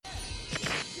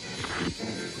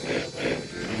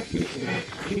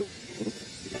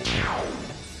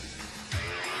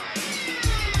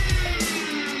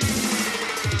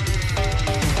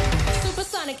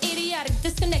Supersonic, idiotic,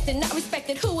 disconnected, not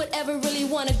respected. Who would ever really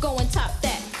want to go and top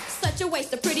that? Such a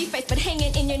waste, a pretty face, but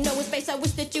hanging in your nose space. I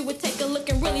wish that you would take a look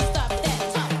and really stop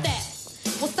that. Top that.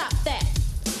 Well, stop that.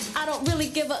 I don't really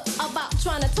give a about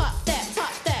trying to top that.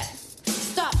 Top that.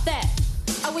 Stop that.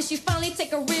 I wish you finally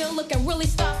take a real look and really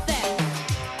stop that.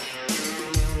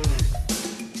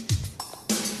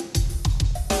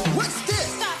 What's this?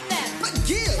 Stop that. But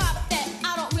give. Top that.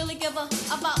 I don't really give a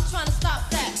about trying to stop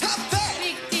that. Top that.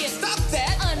 Big deal. Stop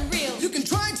that. Unreal. You can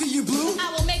try till you blue.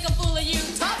 I will make a fool of you.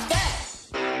 Top that.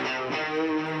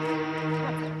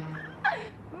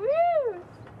 Woo!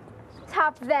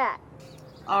 Top that.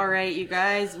 All right, you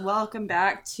guys, welcome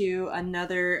back to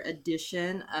another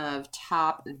edition of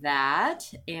Top That.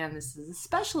 And this is a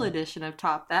special edition of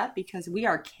Top That because we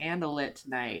are candlelit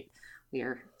tonight. We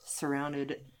are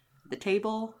surrounded at the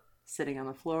table, sitting on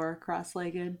the floor,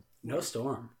 cross-legged. No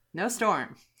storm. No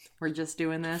storm. We're just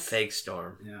doing this. Fake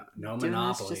storm. Yeah, no Doing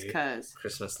Monopoly. this just because.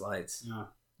 Christmas lights. Yeah.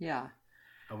 Yeah.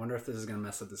 I wonder if this is going to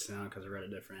mess up the sound because we're at a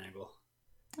different angle.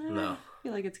 No. I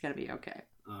feel like it's going to be okay.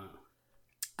 Uh,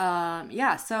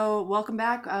 Yeah, so welcome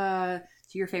back to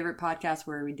your favorite podcast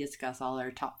where we discuss all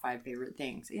our top 5 favorite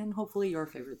things and hopefully your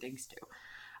favorite things too.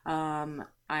 I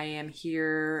am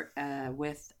here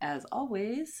with, as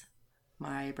always,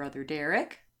 my brother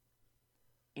Derek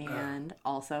and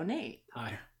also Nate.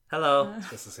 hi. Hello.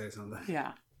 Just to say something.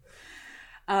 Yeah.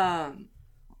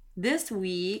 This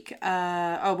week,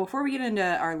 before we get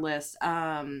into our list,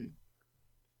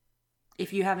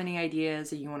 if you have any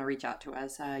ideas and you want to reach out to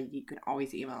us, you can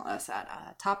always email us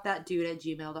at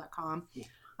topthatdude@gmail.com.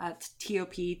 That's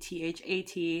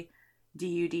topthatdude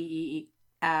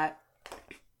at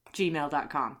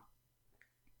gmail.com.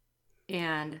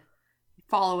 And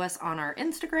follow us on our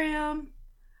Instagram,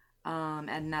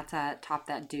 and that's at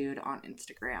topthatdude on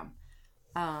Instagram.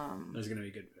 There's going to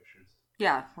be good pictures.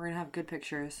 Yeah, we're going to have good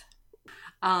pictures.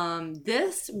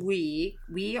 This week,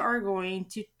 we are going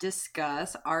to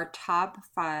discuss our top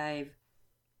 5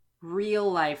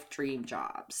 real life dream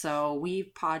jobs. So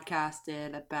we've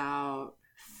podcasted about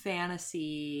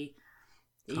fantasy,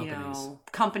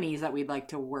 companies that we'd like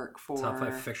to work for. Top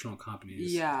 5 fictional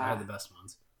companies. Yeah. I had the best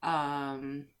ones.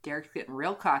 Derek's getting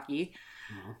real cocky.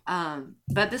 Uh-huh.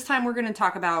 But this time we're going to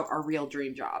talk about our real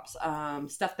dream jobs.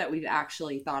 Stuff that we've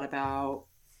actually thought about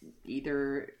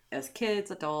either as kids,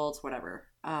 adults, whatever.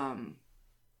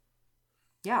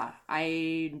 Yeah,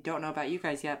 I don't know about you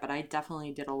guys yet, but I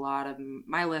definitely did a lot of,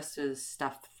 my list is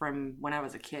stuff from when I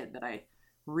was a kid that I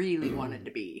really wanted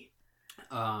to be.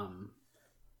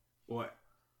 What,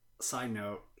 side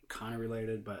note, kind of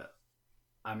related, but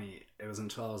I mean, it was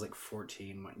until I was like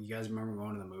 14. When, you guys remember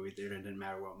going to the movie theater? It didn't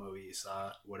matter what movie you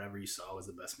saw. Whatever you saw was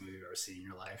the best movie you've ever seen in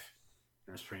your life.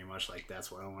 And it was pretty much like,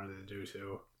 that's what I wanted to do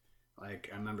too. Like,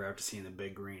 I remember after seeing The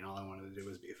Big Green, all I wanted to do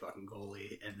was be a fucking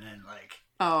goalie. And then, like...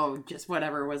 Oh, just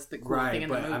whatever was the cool thing in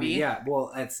the movie. I mean, yeah,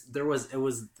 well,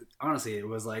 honestly, it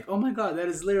was like, oh my god, that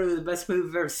is literally the best movie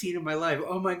I've ever seen in my life.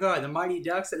 Oh my god, The Mighty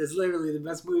Ducks, that is literally the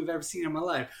best movie I've ever seen in my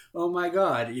life. Oh my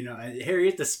god,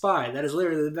 Harriet the Spy, that is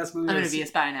literally the best movie I'm I've going ever to be seen. a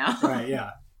spy now. Right,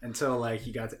 yeah. Until, like,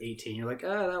 you got to 18, you're like,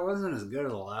 oh, that wasn't as good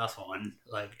as the last one.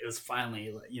 Like, it was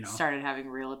finally, Started having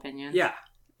real opinions. Yeah.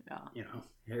 Yeah.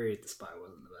 Harriet the Spy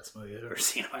wasn't the best movie I've ever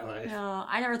seen in my life. No,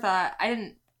 I never thought,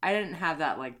 I didn't have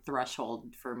that, like,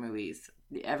 threshold for movies.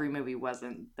 Every movie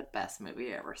wasn't the best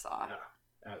movie I ever saw.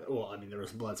 Yeah. Well, I mean, there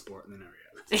was Bloodsport and then every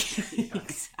other.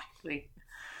 Exactly.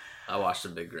 I watched The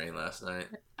Big Green last night.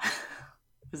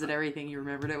 Was it everything you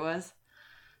remembered it was?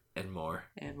 And more.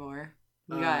 And more.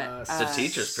 We got... The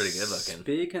teacher's pretty good looking.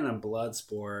 Speaking of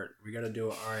Bloodsport, we got to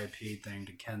do an RIP thing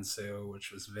to Kensu,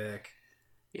 which was Vic.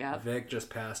 Yeah. Vic just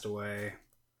passed away.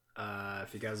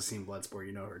 If you guys have seen Bloodsport,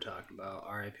 you know what we're talking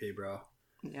about. RIP, bro.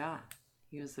 Yeah.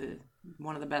 He was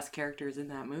one of the best characters in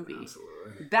that movie.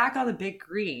 Absolutely. Back on The Big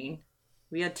Green,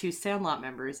 we had 2 Sandlot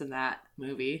members in that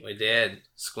movie. We did.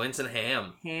 Squints and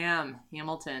Ham.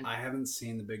 Hamilton. I haven't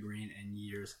seen The Big Green in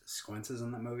years. Squints is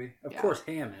in that movie? Of Yeah. course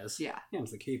Ham is. Yeah.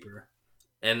 Ham's the keeper.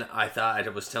 And I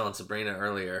was telling Sabrina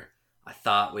earlier, I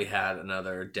thought we had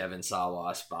another Devin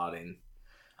Sawa spotting.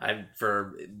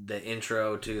 For the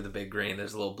intro to The Big Green,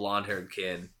 there's a little blonde-haired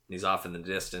kid. He's off in the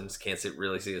distance. Can't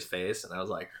really see his face. And I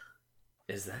was like,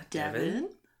 is that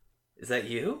Devin? Is that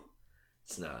you?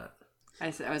 It's not. I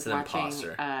was It's an watching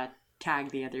imposter. Tag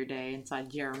the other day and saw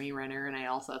Jeremy Renner, and I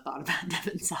also thought about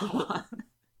Devin Sawa.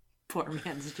 Poor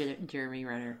man's Jeremy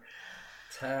Renner.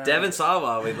 Devin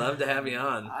Sawa, we'd love to have you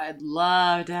on. I'd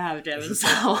love to have Devin Is this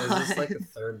Sawa. like the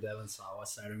third Devin Sawa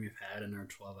sighting we've had in our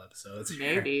 12 episodes?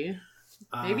 Maybe.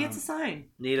 Maybe it's a sign.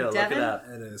 Nito, look Devin? it up.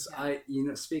 It is.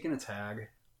 Speaking of Tag,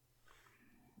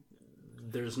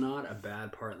 there's not a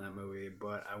bad part in that movie,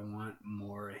 but I want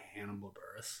more Hannibal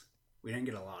Buress. We didn't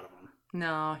get a lot of them.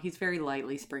 No, he's very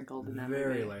lightly sprinkled in that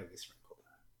Very movie. lightly sprinkled.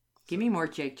 Give me more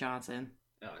Jake Johnson.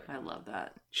 Oh, I love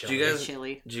that. Do you guys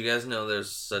Chili. do you guys know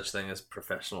there's such thing as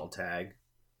professional tag?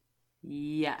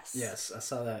 Yes. Yes, I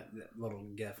saw that little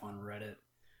GIF on Reddit.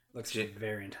 Looks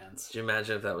very intense. Could you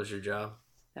imagine if that was your job?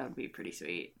 That would be pretty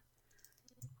sweet.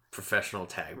 Professional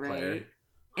tag player. Right.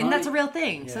 And that's a real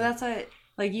thing. Yeah. So that's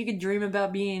like you could dream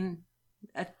about being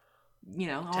a,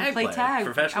 I want to Tag play player. tag.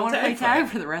 Professional I want to tag play tag player.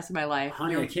 for the rest of my life.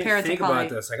 Honey, Your I can't parents think are probably,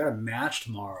 about this. I got a match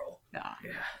tomorrow. Yeah.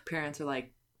 Yeah. Parents are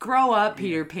like, grow up,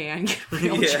 Peter Pan. Get a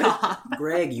real Yeah. job.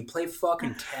 Greg, you play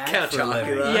fucking tag Count for a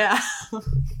living. Chocula. Yeah.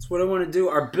 That's what I want to do.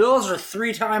 Our bills are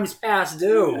 3 times past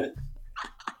due.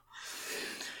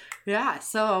 Yeah.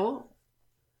 So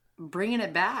bringing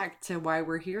it back to why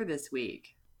we're here this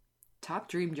week. Top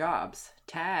dream jobs.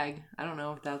 Tag. I don't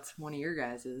know if that's one of your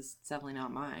guys'. It's definitely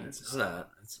not mine. It's not.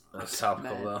 It's That's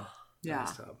topical But- though. Yeah.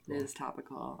 It's topical. It is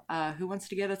topical. Who wants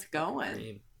to get us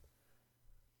going?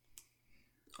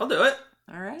 I'll do it.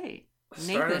 All right.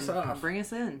 Start us Nathan, off. bring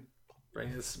us in.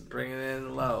 Bring it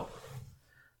in low.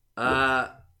 My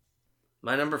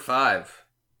number 5.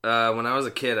 When I was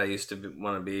a kid, I used to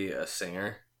want to be a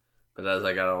singer, but as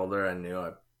I got older, I knew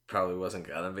I probably wasn't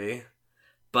gonna be.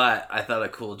 But I thought a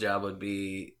cool job would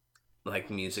be like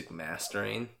music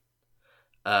mastering.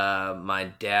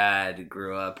 My dad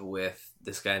grew up with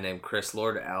this guy named Chris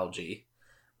Lord Alge,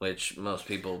 which most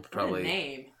people What a probably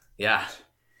name. yeah.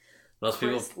 Most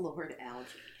Chris people. Lord Alge.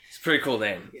 It's a pretty cool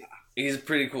name. Yeah. He's a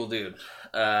pretty cool dude.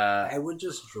 I would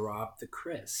just drop the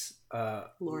Chris.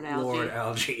 Lord Alge. Lord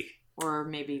Alge. Or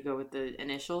maybe go with the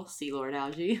initial, C. Lord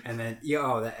Alge. And then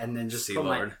and then just Sea put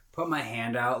Lord. put my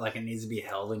hand out like it needs to be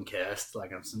held and kissed,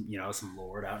 like I'm some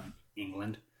lord out in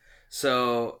England.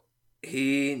 So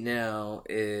he now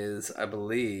is, I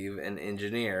believe, an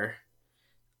engineer.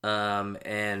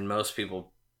 And most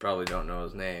people probably don't know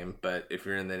his name, but if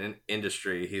you're in the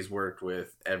industry, he's worked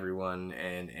with everyone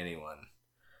and anyone.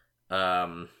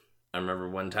 I remember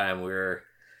one time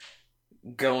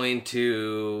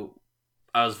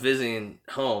I was visiting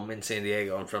home in San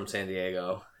Diego. I'm from San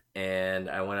Diego. And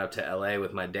I went up to LA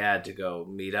with my dad to go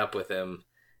meet up with him.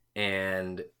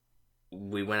 And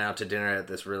we went out to dinner at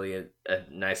this really a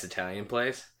nice Italian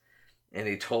place. And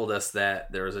he told us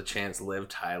that there was a chance Liv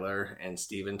Tyler and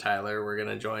Steven Tyler were going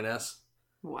to join us.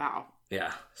 Wow.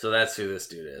 Yeah, so that's who this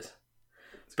dude is.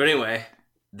 But anyway,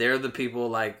 they're the people,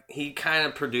 like, he kind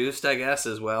of produced, I guess,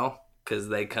 as well. Because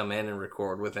they come in and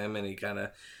record with him, and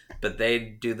but they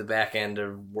do the back end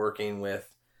of working with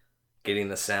getting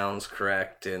the sounds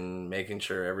correct and making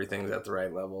sure everything's at the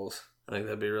right levels. I think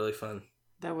that'd be really fun.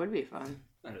 That would be fun.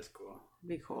 That is cool. It'd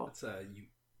be cool. That's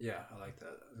yeah, I like that.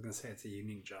 I was gonna say it's a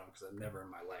unique job because I've never in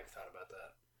my life thought about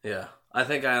that. Yeah, I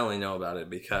think I only know about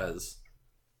it because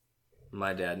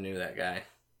my dad knew that guy.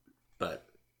 But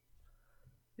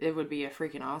It would be a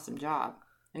freaking awesome job.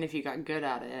 And if you got good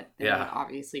at it, then Yeah.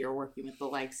 obviously you're working with the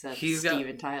likes of He's got-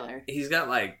 Steven Tyler. he's got,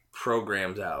 like,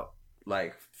 programs out,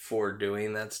 like, for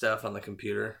doing that stuff on the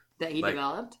computer. That he like,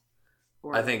 developed?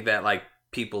 Or, I think that, like,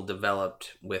 people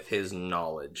developed with his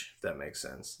knowledge, if that makes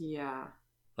sense. Yeah.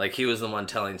 Like, he was the one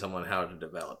telling someone how to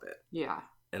develop it Yeah.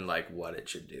 and, like, what it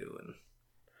should do.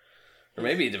 Or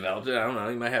maybe he developed it. I don't know.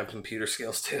 He might have computer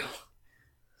skills, too.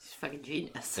 He's fucking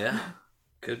genius. Yeah.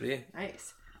 Could be.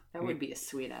 Nice. That would be a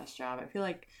sweet ass job. I feel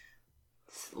like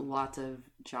lots of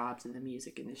jobs in the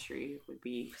music industry would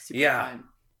be super Yeah. fun.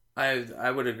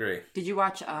 I would agree. Did you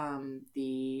watch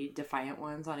the Defiant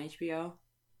Ones on HBO?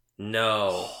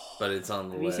 No, but it's on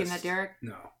the Have list. you seen that, Derek?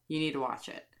 No. You need to watch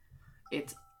it.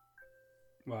 It's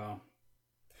Wow.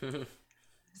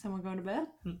 someone going to bed?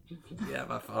 Yeah,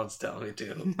 my phone's telling me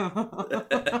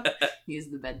to. Use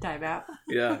the bedtime app.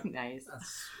 Yeah. Nice.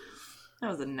 That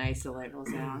was a nice, delightful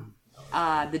sound.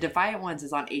 The Defiant Ones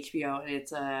is on HBO, and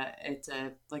it's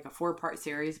a like a 4-part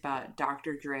series about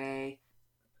Dr. Dre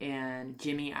and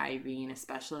Jimmy Iovine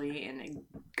especially, and it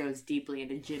goes deeply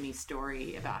into Jimmy's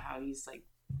story about how he's like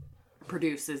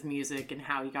produces music and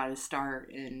how he got his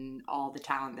start and all the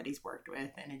talent that he's worked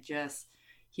with, and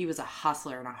he was a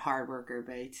hustler and a hard worker,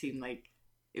 but it seemed like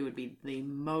it would be the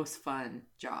most fun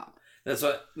job. That's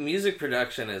what music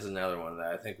production is, another one that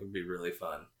I think would be really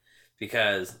fun,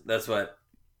 because that's what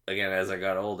again, as I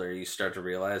got older, you start to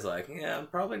realize, like, yeah, I'm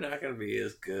probably not going to be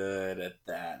as good at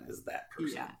that as that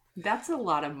person. Yeah. That's a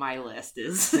lot of my list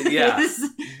is. Yeah. is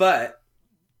But,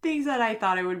 things that I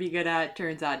thought I would be good at,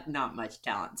 turns out not much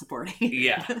talent supporting.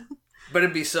 yeah. But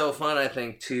it'd be so fun, I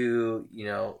think, to,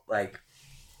 like,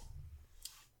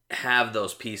 have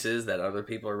those pieces that other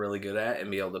people are really good at and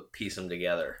be able to piece them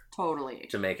together Totally.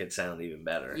 to make it sound even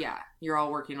better. Yeah. You're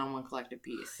all working on one collective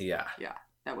piece. Yeah. Yeah.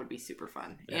 That would be super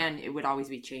fun. Yeah. And it would always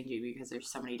be changing because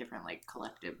there's so many different, like,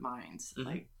 collective minds. Mhm.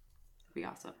 Like, it'd be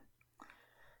awesome.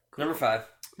 Number 5.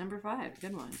 Number 5.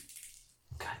 Good one.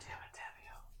 God damn it,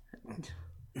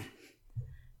 Tabio.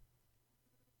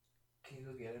 Can you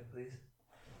go get it, please?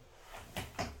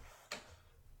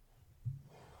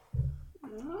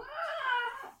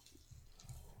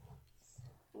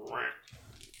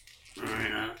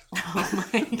 Oh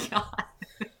my god.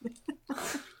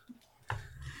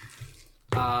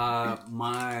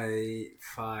 My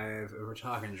 5, if we're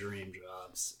talking dream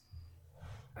jobs,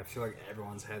 I feel like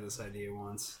everyone's had this idea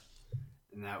once,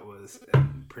 and that was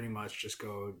pretty much just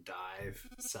go dive,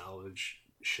 salvage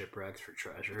shipwrecks for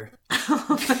treasure.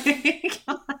 Oh my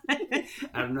god.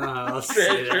 I don't know how else to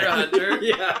say Treasure that. hunter.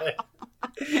 Yeah.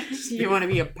 You want to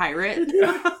be a pirate?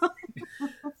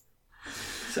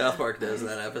 South Park does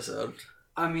that episode.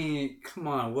 I mean, come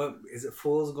on, what is it?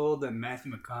 Fool's Gold that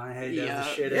Matthew McConaughey does Yeah. the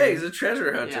shit Yeah, in? he's a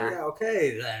treasure hunter. Yeah,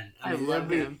 okay then. I mean, love that'd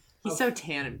be- him. He's so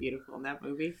tan and beautiful in that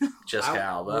movie. Jessica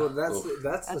Alba. Well, that's Oof. the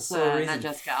That's sole reason. not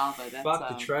Jessica Alba. That's Fuck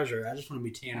the treasure. I just want to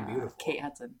be tan and beautiful. Kate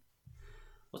Hudson.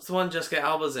 What's the one Jessica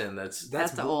Alba's in? That's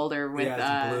That's the blue- older with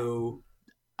yeah, it's blue.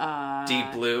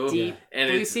 Deep Blue. Deep And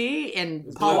Blue it's Sea, and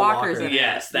It's Paul Blue Walker's Walker. in it.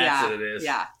 Yes, that's yeah. what it is.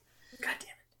 Yeah. God damn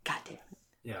it. God damn it.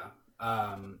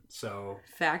 Yeah. So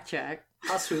Fact check.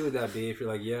 how sweet would that be if you're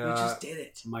like, We yeah, just did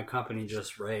it. my company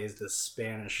just raised this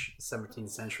Spanish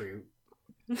 17th century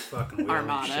fucking whaling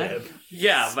Armada. ship.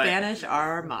 Yeah, but Spanish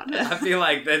Armada. I feel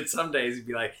like then some days you'd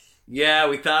be like, yeah,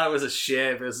 we thought it was a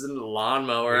ship. It was in the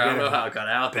lawnmower. I don't know how it got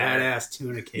out there. Badass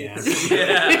tuna can.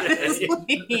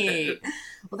 Yeah.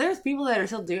 Well, there's people that are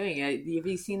still doing it. Have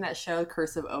you seen that show,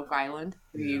 Curse of Oak Island?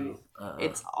 Have you?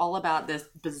 It's all about this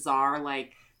bizarre,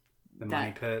 like, The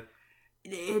money pit.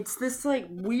 it's this like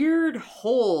weird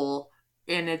hole,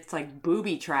 and it's like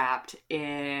booby trapped,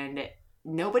 and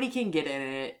nobody can get in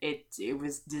it. It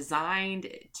was designed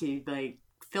to like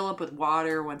fill up with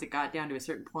water once it got down to a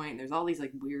certain point. There's all these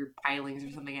like weird pilings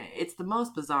or something. It's the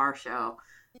most bizarre show.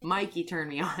 Mikey turned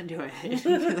me on to it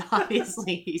because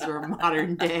obviously he's a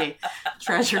modern day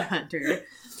treasure hunter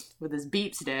with his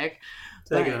beep stick.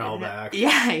 Taking But- it all back.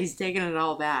 Yeah, he's taking it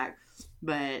all back.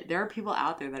 But there are people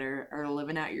out there that are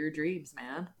living out your dreams,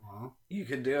 man. Well, You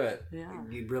could do it. Yeah.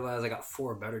 you realize I got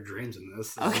 4 better dreams than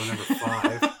this. This Okay. is number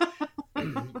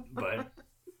 5. But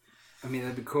I mean,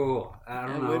 that'd be cool. I It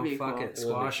don't would know. be Fuck cool. it, It would be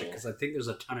squash it, cool. because I think there's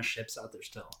a ton of ships out there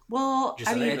still. Well, Just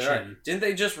I like mean, that. There are. Didn't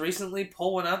they just recently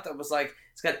pull one up that was like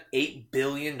it's got $8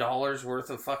 billion worth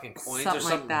of fucking coins Something or like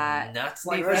something that. nuts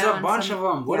They like There's that? a bunch some-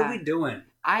 of them. What yeah. are we doing?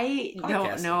 I don't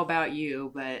Podcasting. know about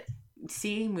you, but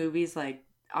seeing movies like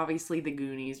obviously The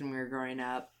Goonies when we were growing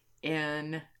up,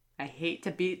 and I hate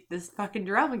to beat this fucking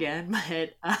drum again,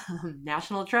 but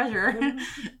National Treasure,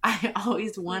 I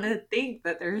always want to think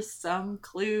that there's some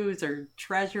clues or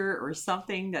treasure or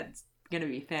something that's going to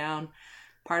be found.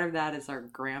 Part of that is our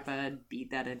grandpa beat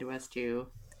that into us too,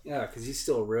 Yeah, because he's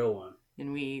still a real one.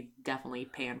 and we definitely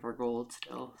pan for gold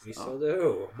still. We so, still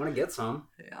do. I'm gonna get some.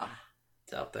 yeah.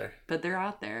 It's out there. But they're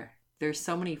out there. There's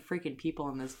so many freaking people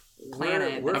on this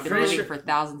planet we're that have been pretty living sure- for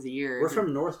thousands of years. We're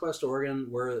from Northwest Oregon.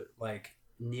 We're like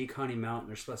Neoconi Mountain.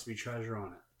 There's supposed to be treasure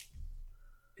on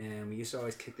it. And we used to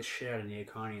always kick the shit out of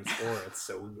Neoconi in sports.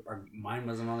 So our mind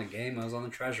wasn't on the game. It was on the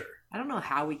treasure. I don't know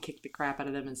how we kicked the crap out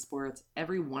of them in sports.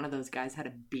 Every one of those guys had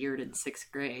a beard in 6th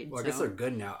grade. Well, I so guess they're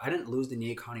good now. I didn't lose to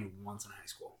Neoconi once in high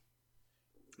school.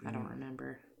 I don't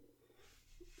remember.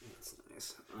 That's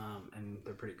nice. And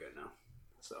they're pretty good now.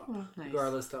 So Oh, nice.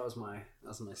 regardless, that was my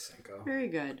Cinco. Very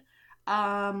good.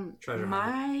 Treasure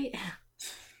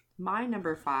my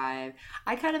number 5.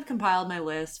 I kind of compiled my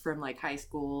list from like high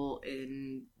school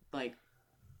and like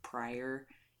prior,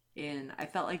 and I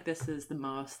felt like this is the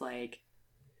most like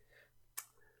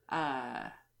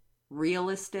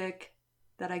realistic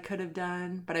that I could have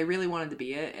done, but I really wanted to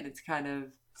be it, and it's kind of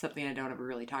something I don't ever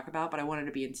really talk about, but I wanted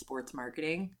to be in sports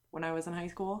marketing when I was in high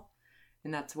school,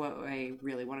 and that's what I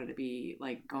really wanted to be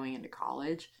like going into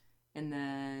college. And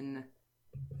then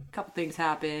a couple things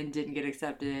happened, didn't get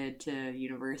accepted to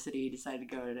university, decided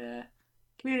to go to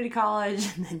community college,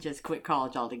 and then just quit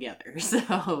college altogether.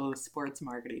 So sports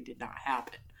marketing did not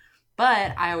happen.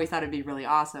 But I always thought it'd be really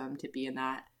awesome to be in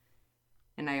that.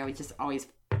 And I always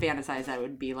fantasize that it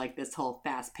would be like this whole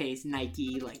fast-paced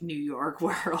Nike, like New York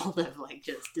world of like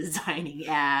just designing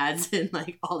ads and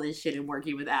like all this shit and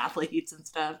working with athletes and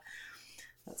stuff.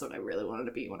 That's what I really wanted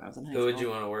to be when I was in high school. Who would you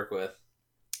want to work with?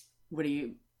 What do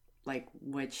you like?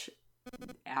 Which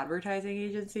advertising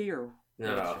agency or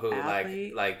No, which who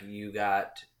athlete? like you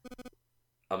got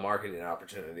a marketing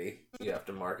opportunity. You have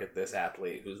to market this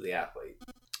athlete. Who's the athlete?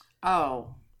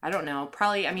 Oh, I don't know.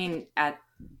 Probably. I mean, at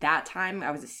that time,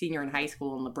 I was a senior in high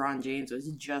school, and LeBron James was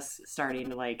just starting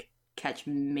to like catch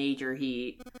major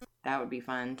heat. That would be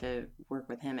fun to work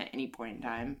with him at any point in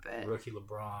time. But Rookie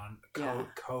LeBron. Yeah.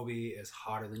 Kobe is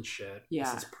hotter than shit.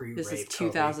 yeah, This is pre-rape this is Kobe.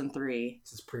 2003.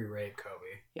 This is pre-rape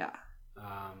Kobe. Yeah,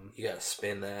 You got to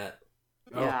spin that.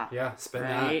 Yeah, spin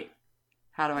right.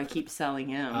 How do I keep selling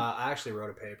him? that. I actually wrote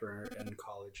a paper in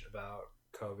college about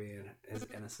Kobe and his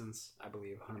innocence. I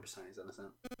believe 100% he's innocent.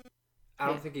 I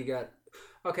don't think he got...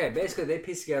 Okay, basically they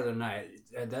pieced together a night.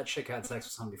 That chick had sex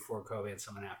with someone before Kobe and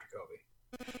someone after Kobe.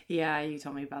 Yeah, you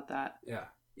told me about that. Yeah.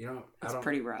 It's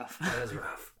pretty rough. That is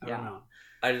rough. I don't know.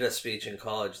 I did a speech in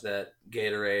college that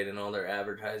Gatorade and all their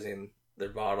advertising, their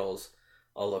bottles,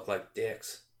 all look like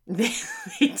dicks. They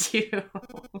do.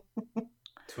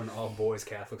 To an all-boys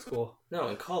Catholic school? No,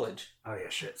 in college. Oh, yeah,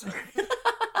 shit, sorry.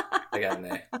 I got an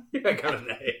A. I got an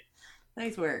A.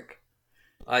 Nice work.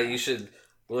 You should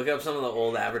look up some of the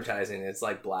old advertising. It's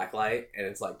like blacklight, and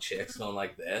it's like chicks going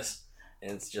like this.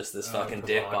 And it's just this fucking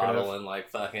dick provocative. bottle and like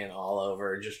fucking all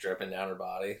over, just dripping down her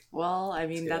body. Well, I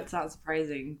mean, It's that's not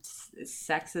surprising.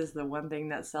 Sex is the one thing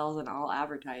that sells in all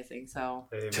advertising, so.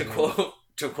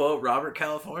 To quote Robert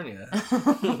California,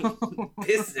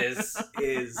 business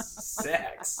is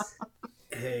sex.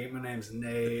 Hey, my name's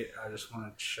Nate. I just want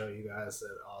to show you guys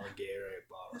that all the Gatorade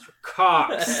bottles are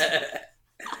cocks.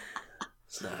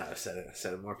 That's not how I said it. I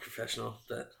said it more professional,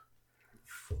 but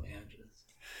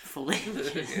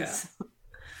Flanges. Yeah.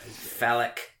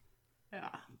 Phallic. Yeah.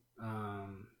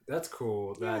 That's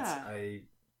cool. That's Yeah. I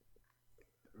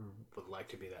would like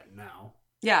to be that now.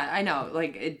 Yeah, I know.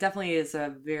 Like, it definitely is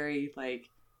a very, like,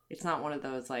 it's not one of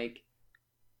those, like,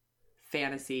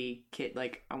 fantasy kid,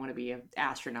 like, I want to be an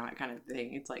astronaut kind of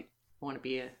thing. It's like, I want to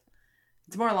be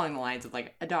it's more along the lines of,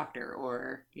 like, a doctor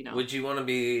or, you know. Would you want to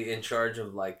be in charge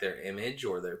of like their image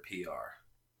or their PR?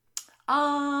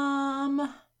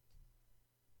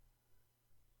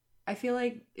 I feel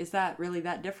like, is that really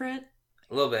that different?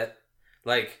 A little bit.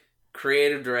 Like,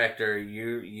 creative director,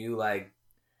 you like,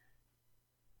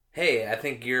 hey, I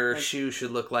think your Like- shoe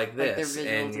should look like like their this, visuals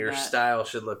and of your that. style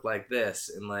should look like this,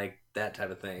 and like that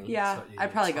type of thing. Yeah, So you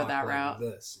I'd probably go talk that like route.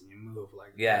 This and you move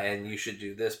like Yeah, that. and you should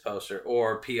do this poster.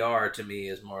 Or PR to me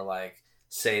is more like,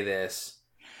 say this.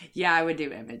 Yeah, I would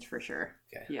do image for sure.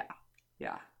 Okay.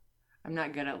 Yeah. I'm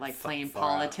not good at, like, playing Far out.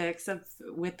 politics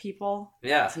with people.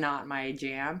 Yeah. It's not my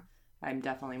jam. I'm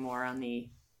definitely more on the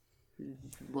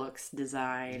looks,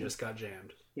 design. You just got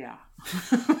jammed. Yeah.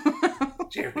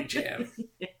 Jeremy Jam.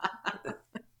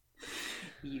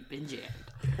 You've been jammed.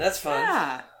 That's fun.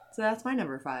 Yeah. So that's my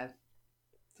number 5.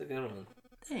 It's a good one.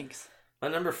 Thanks. My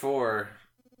number 4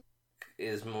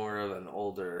 is more of an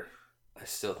older. I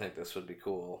still think this would be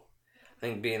cool. I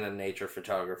think being a nature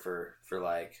photographer for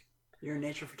like. You're a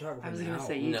nature photographer. I was going now. to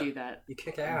say, you No. do that. You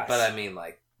kick ass. But I mean,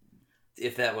 like,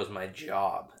 if that was my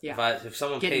job, Yeah. if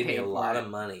someone Getting paid me paid a for lot it. of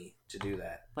money to do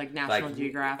that, Like National like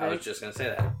Geographic. I was just gonna say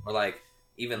that, or like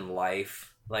even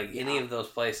Life, like any of those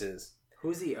places.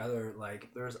 Who's the other, like,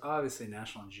 there's obviously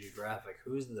National Geographic.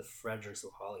 Who's the Fredericks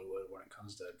of Hollywood when it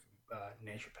comes to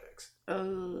nature pics? I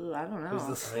don't know. Who's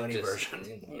the I think slutty just-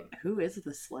 version? Who is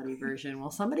the slutty version?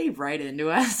 Will somebody write into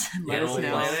us and let us Animal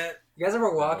know? Planet. You guys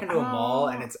ever walk into a mall Oh.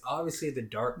 and it's obviously the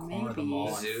dark corner of the Maybe. mall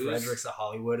and Zoos? Fredericks of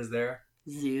Hollywood is there?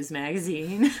 Zeus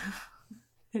magazine.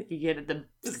 You get at the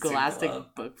Zoo Scholastic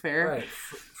Club. Book Fair. Right.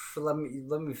 Let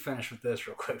me finish with this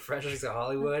real quick. Fredericks of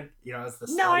Hollywood, you know, it's the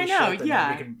No, I slutty know, shit that yeah.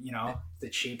 nobody can, you know, the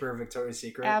cheaper Victoria's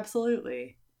Secret.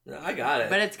 Absolutely. No, I got it.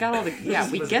 But it's got all the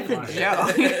yeah, we was get the funny.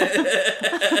 joke.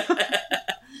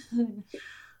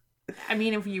 I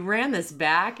mean, if you ran this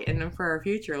back and for our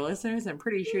future listeners, I'm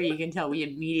pretty sure you can tell we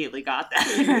immediately got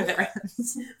that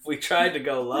reference. we tried to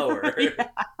go lower.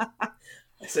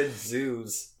 I said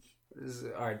zoos.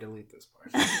 All right, delete this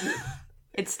part.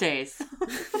 It stays.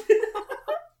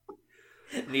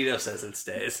 Nito says it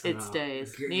stays. It No.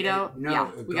 stays. G- Nito, no, yeah,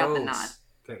 it we got the goes. nod.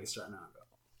 Okay, start now.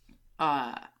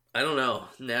 I don't know.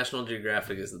 National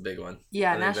Geographic is the big one.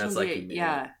 Yeah, I think National that's, like, Ge- immediate.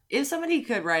 yeah. If somebody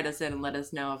could write us in and let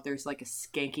us know if there's like a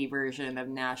skanky version of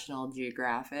National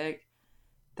Geographic,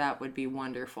 that would be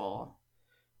wonderful.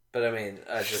 But I mean,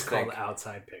 I It's just called think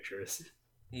outside pictures.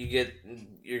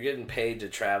 you're getting paid to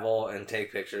travel and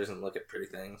take pictures and look at pretty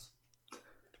things.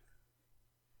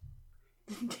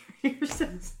 You're so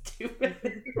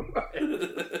stupid.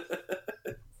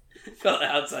 Called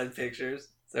Outside Pictures.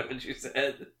 Is that what you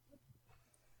said?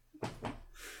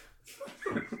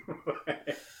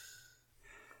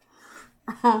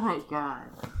 Oh my god.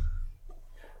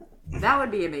 That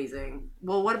would be amazing.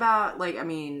 Well, what about, like, I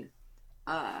mean,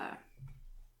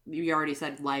 you already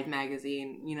said Live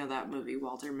Magazine. You know that movie,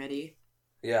 Walter Mitty?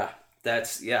 Yeah.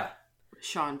 Yeah.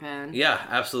 Sean Penn. Yeah,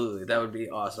 absolutely. That would be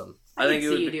awesome. I think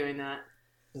could it see would you be, doing that.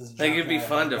 I think it'd be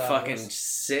fun to fucking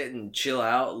sit and chill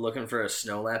out looking for a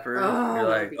snow leopard. Oh, You're that'd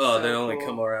like, be oh, so they only cool.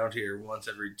 come around here once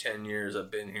every 10 years. I've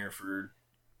been here for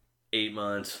 8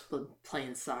 months.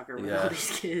 Playing soccer with Yeah. all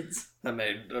these kids. I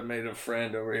made a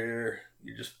friend over here.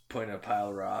 You just point at a pile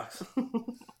of rocks.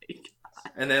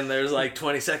 And then there's like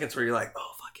 20 seconds where you're like,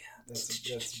 oh, fuck yeah.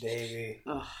 That's Davey.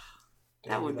 Ugh, that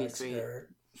Davey would be likes sweet. dirt.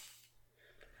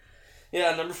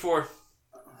 Yeah, number 4.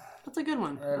 That's a good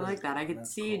one. I like that. I could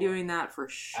see you doing that for I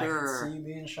sure. can see you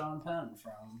being Sean Penn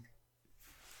from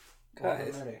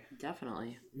Guys. Walter Mitty.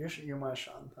 Definitely. You're my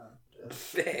Sean Penn.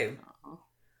 dude. Babe.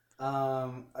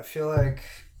 I feel like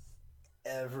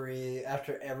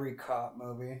after every cop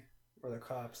movie where the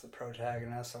cop's the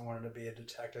protagonist, I wanted to be a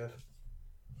detective.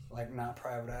 Like, not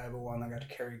Private Eye, but one that got to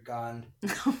carry a gun.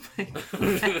 Oh my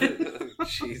god.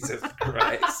 Jesus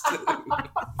Christ. Oh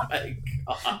my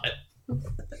God.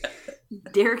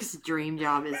 Derek's dream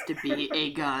job is to be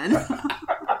a gun.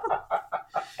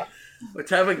 What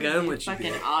type of gun would you be?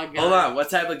 Fucking odd gun. Hold on. What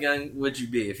type of gun would you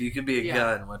be? If you could be a Yeah.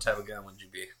 gun, what type of gun would you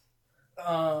be?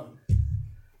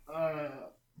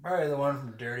 Probably the one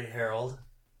from Dirty Harold.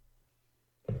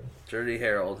 Dirty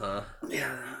Harold, huh?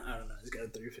 Yeah, I don't know. He's got a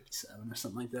 357 or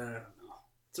something like that. I don't know.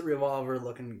 It's a revolver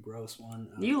looking gross one.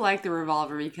 You like the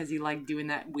revolver because you like doing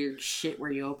that weird shit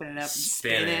where you open it up and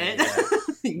spin it.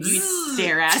 Yeah. You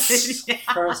stare at it.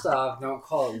 First off, don't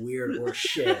call it weird or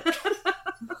shit.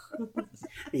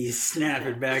 You snap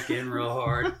it back in real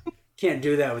hard. Can't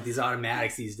do that with these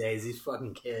automatics these days. These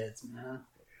fucking kids, man.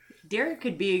 Derek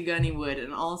could be a gun, he would.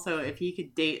 And also, if he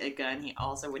could date a gun, he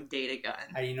also would date a gun.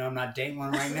 How do you know I'm not dating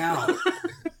one right now?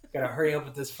 Gotta hurry up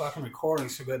with this fucking recording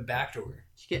so I get back to her.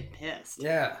 She's getting pissed.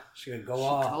 Yeah, she could go She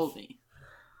off. told me.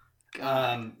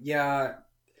 God. Yeah.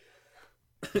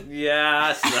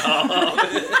 Yeah, so.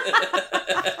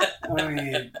 I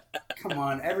mean, come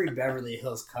on. Every Beverly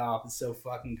Hills cop is so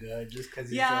fucking good just because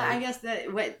he's Yeah, like, I guess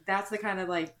that's the kind of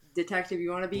like detective you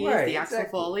want to be, Right, is the Axel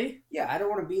exactly. Foley. Yeah, I don't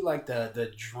want to be like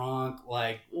the drunk,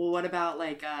 like, Well, what about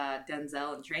like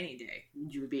Denzel in Training Day?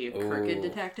 Would you be a crooked Ooh.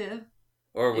 detective?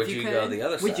 Or would If you could? go the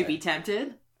other side? Would you be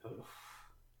tempted? oof.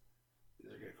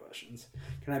 These are good questions.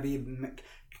 Can I be?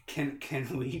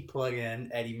 Can we plug in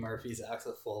Eddie Murphy's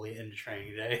Axel Foley into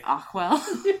Training Day? Aquel.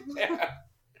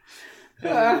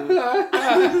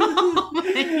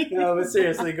 No, but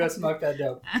seriously, go smoke that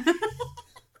dope. I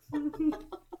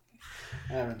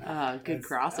don't know. Good It's,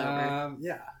 crossover.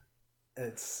 Yeah,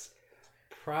 it's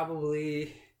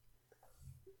probably.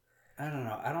 I don't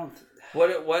know. I don't.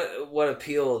 What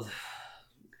appealed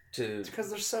to It's because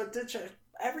they're so.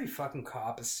 Every fucking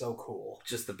cop is so cool.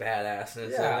 just the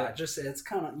badassness Yeah, of it? just it's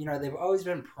kind of they've always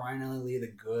been primarily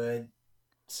the good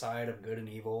side of good and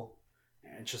evil,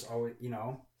 and it's just always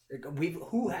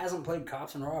who hasn't played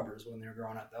cops and robbers when they were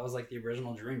growing up? That was like the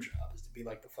original dream job, is to be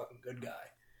like the fucking good guy.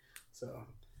 So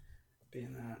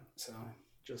being that, so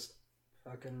just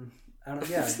fucking I don't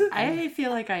yeah. I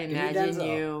feel like I Give me imagine Denzel.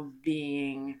 you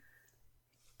being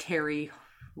Terry,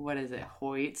 what is it,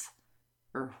 Hoyt?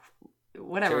 Or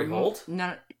whatever. Terry Holt?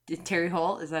 No, Terry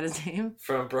Holt, is that his name?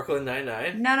 From Brooklyn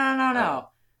Nine-Nine? No.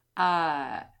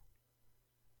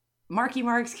 Marky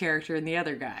Mark's character and the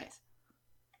other guys.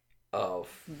 Oh,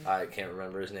 I can't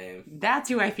remember his name. That's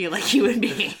who I feel like you would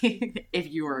be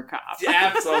if you were a cop.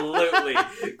 Absolutely.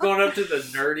 Going up to the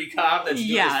nerdy cop that's doing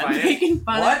Yeah, his finance. making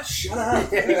fun What? Shut up.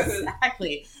 of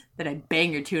exactly that I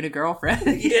bang your tuna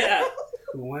girlfriend. Yeah.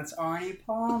 Who wants Arnie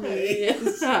Palmy?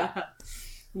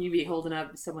 You'd be holding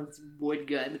up someone's wood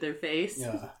gun to their face.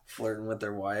 Yeah, Flirting with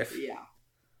their wife. Yeah.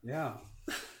 yeah.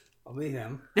 I'll be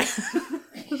him. That's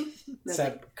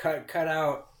Except cut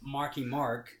out Marky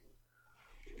Mark.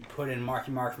 Put in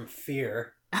Marky Mark from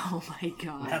Fear. oh my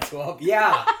god. That's what.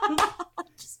 Yeah,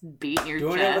 Just beating your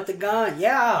doing it chest. with the gun.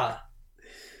 Yeah.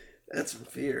 That's from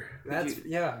Fear. That's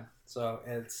yeah. So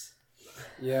it's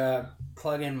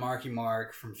plug in Marky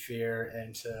Mark from Fear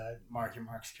into Marky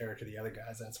Mark's character, the other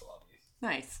guys. That's what I'll be.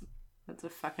 Nice. That's a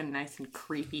fucking nice and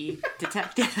creepy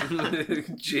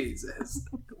detective. Jesus.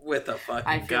 with a fucking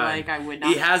I feel gun. like I would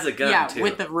not. He has a gun yeah, too.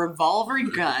 with a revolver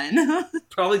gun.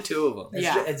 Probably two of them.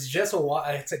 It's just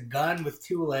it's a gun with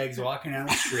two legs walking down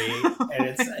the street, and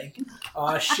it's like,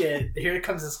 oh shit! Here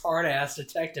comes this hard ass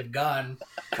detective Gunn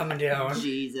coming down.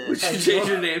 Jesus. Would you change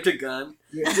your name to Gunn?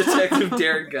 Detective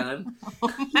Derek Gunn.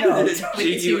 No,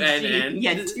 G-U-N-N.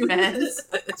 Yeah, 2 N's.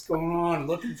 what's going on?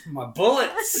 Looking for my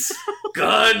bullets.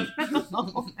 Gun.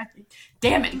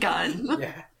 Damn it, gun.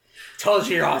 Yeah, told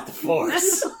you you're off the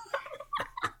force.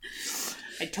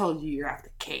 I told you you're off the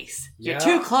case. You're Yeah.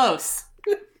 too close.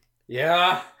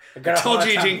 Yeah, I got a told hard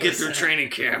you you time didn't get through listening. training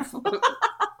camp.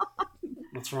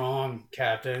 What's wrong,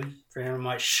 Captain? Freedom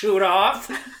might shoot off.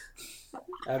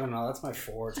 I don't know. That's my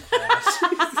fourth class.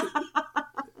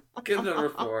 Good number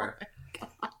 4.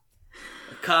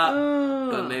 A cop,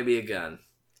 but maybe a gun.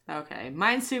 Okay,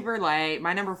 mine's super light.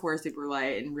 My number 4 is super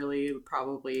light and really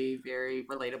probably very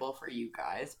relatable for you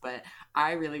guys. But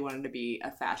I really wanted to be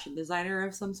a fashion designer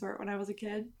of some sort when I was a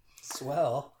kid.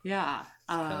 Swell. Yeah.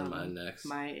 Kind of mine next.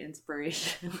 My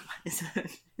inspiration is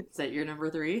that your number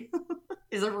 3?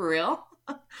 Is it for real?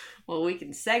 Well, we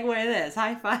can segue this.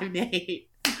 High five, Nate.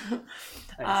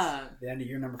 Nice. The end of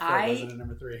your number 4 wasn't a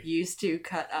number 3. Used to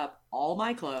cut up all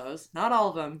my clothes. Not all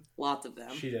of them. Lots of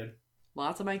them. She did.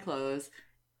 Lots of my clothes.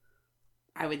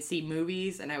 I would see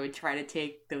movies and I would try to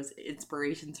take those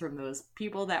inspirations from those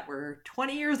people that were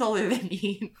 20 years older than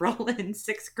me, rolling in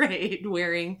 6th grade,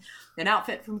 wearing an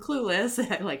outfit from Clueless,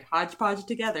 and I like hodgepodge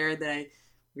together that I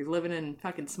was living in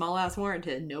fucking small ass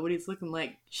Warrenton. Nobody's looking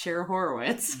like Cher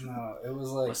Horowitz. No, it was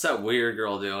like What's that weird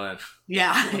girl doing?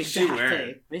 Yeah, What's she exactly.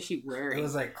 wearing? What's she wearing? it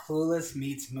was like Clueless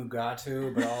meets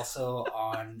Mugatu, but also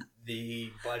on the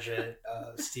budget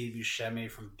of Steve Buscemi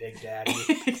from Big Daddy.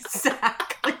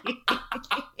 Exactly.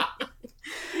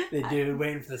 The dude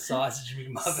waiting for the sausage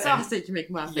McMuffin. Sausage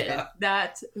McMuffin. Yeah.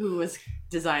 That's who was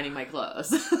designing my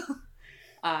clothes.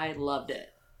 I loved it.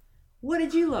 What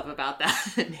did you love about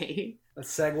that, Nate?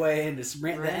 Let's segue into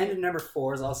Right. the end of number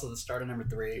 4 is also the start of number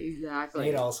 3. Exactly.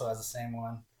 Nate also has the same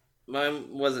one. Mine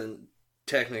wasn't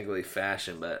technically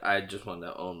fashion, but I just wanted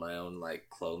to own my own like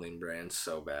clothing brand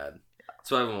so bad.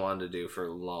 That's what I've wanted to do for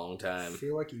a long I time.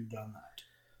 feel like you've done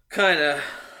that.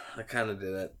 I kind of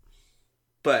did it,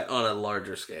 but on a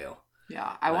larger scale.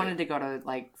 Yeah, I Like- wanted to go to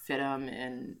like FITM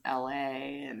in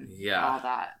LA and Yeah. all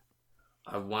that.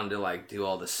 I wanted to like do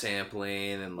all the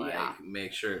sampling and like Yeah.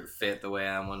 make sure it fit the way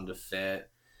I wanted to fit.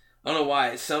 I don't know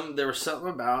why. There was something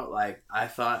about like I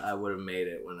thought I would have made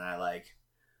it when I like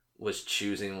was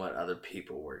choosing what other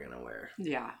people were gonna wear.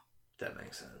 Yeah. If that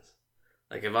makes sense.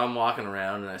 Like if I'm walking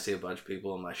around and I see a bunch of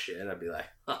people in my shit, I'd be like,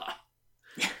 huh.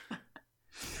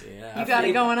 Yeah, You got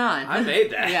it going on. I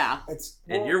made that. Yeah.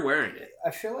 And you're wearing it.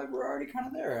 I feel like we're already kind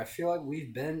of there. I feel like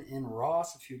we've been in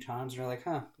Ross a few times and you're like,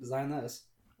 huh, design this.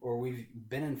 Or we've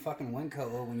been in fucking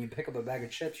Winco when you pick up a bag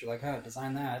of chips, you're like, huh,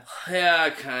 design that. Yeah,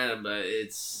 kind of, but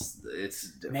it's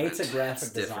different. Nate's a graphic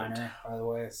It's different. designer, by the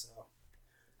way, so.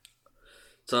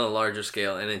 It's on a larger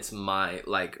scale, and it's my,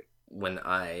 like, when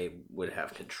I would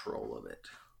have control of it.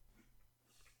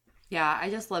 Yeah, I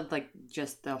just loved like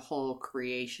just the whole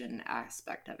creation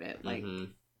aspect of it. Like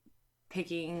Mhm.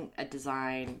 picking a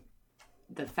design,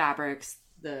 the fabrics,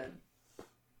 the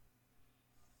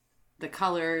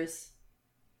colors,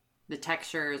 the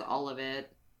textures, all of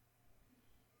it,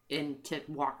 and to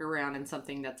walk around in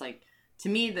something that's like, to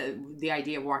me, the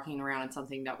idea of walking around in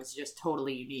something that was just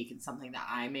totally unique and something that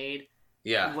I made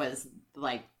Yeah. was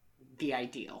like the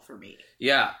ideal for me.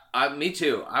 Yeah, me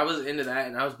too. I was into that,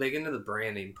 and I was big into the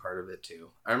branding part of it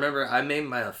too. I remember I made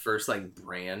my first like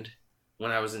brand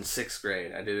when I was in 6th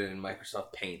grade. I did it in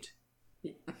Microsoft Paint.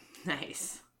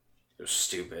 Nice. It was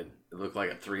stupid. It looked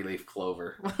like a 3-leaf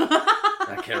clover.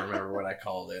 I can't remember what I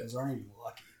called it. Those aren't even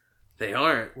lucky. They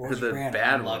aren't. What was The your brand,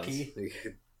 bad Unlucky? ones.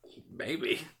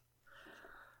 Maybe.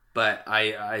 But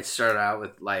I started out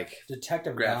with like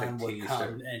Detective Graphic Gunn would tees come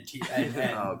or- and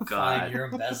Oh, God. find your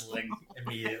embezzling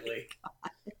immediately.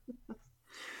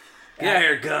 get out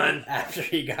here, gun. After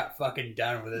he got fucking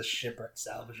done with his shipwreck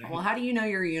salvaging. Well, how do you know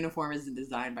your uniform isn't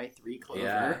designed by 3 Clover?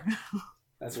 Yeah.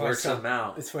 That's why Work he's so, something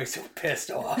out. that's why he's so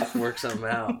pissed off. Work something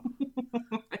out.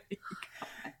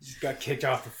 Just got kicked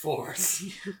off the force.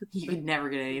 You could never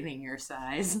get anything your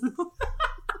size.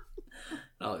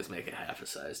 I always make it half a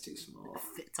size too small.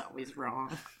 Fit's always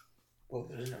wrong. Well,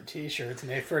 there's no t-shirts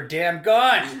made for a damn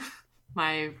gun.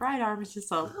 My right arm is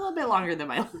just a little bit longer than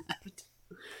my left.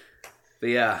 But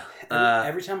yeah,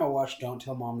 Every time I watch Don't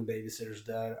Tell Mom the Babysitter's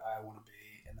Dead, I want to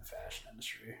be in the fashion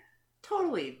industry.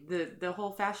 Totally. The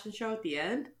whole fashion show at the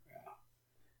end. Yeah.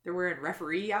 They're wearing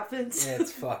referee outfits.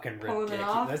 It's fucking Pulling it ridiculous.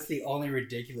 off. That's the only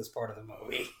ridiculous part of the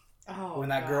movie. Oh, when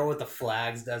that God. girl with the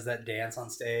flags does that dance on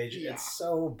stage, Yeah. it's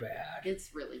so bad. It's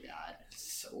really bad.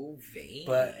 So vain.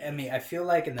 But I mean, I feel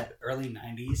like in the early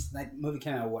 '90s, that movie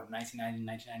came out 1990,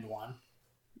 1991.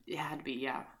 It had to be,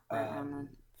 yeah. Right around then.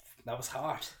 That was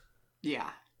hot, Yeah.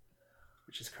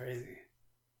 which is crazy.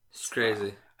 It's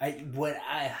crazy.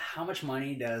 How much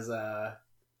money does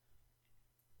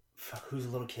who's a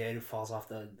little kid who falls off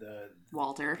the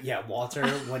Walter. Walter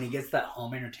when he gets that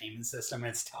home entertainment system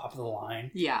and it's top of the line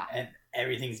Yeah. and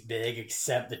everything's big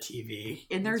except the TV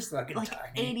And there's It's fucking like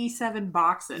tiny. 87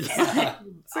 boxes. Yeah.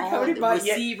 It's like, All how many the boxes?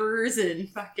 receivers and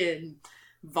fucking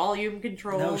volume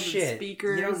controls No and shit.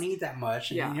 speakers. You don't need that much.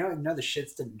 And Yeah. you don't know the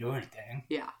shits didn't do anything.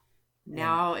 Yeah.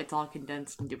 Now it's all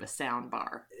condensed into a sound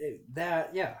bar.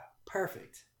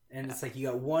 Perfect. And it's like you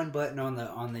got one button on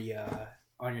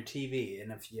your TV,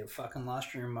 and if you fucking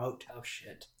lost your remote, tough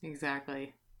shit.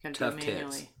 Exactly. Gotta Tough do it tits.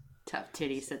 manually. Tough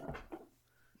titties. Said,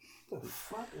 The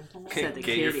fuck is going on? said the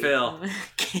Get your kitty. fill.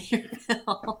 Get your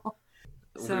fill.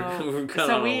 We've gone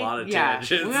on a lot of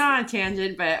tangents. We went on a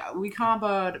tangent, but we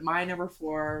comboed my number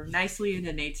 4 nicely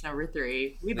into Nate's number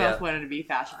 3. We both Yeah. wanted to be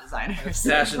fashion designers.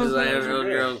 Fashion designer, Those are own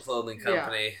your good. own clothing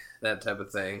company, that type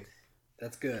of thing.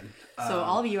 That's good. So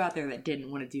all of you out there that didn't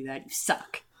want to do that, you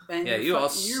suck. And Yeah, you're you all you're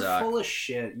suck. full of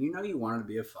shit. You know you wanted to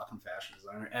be a fucking fashion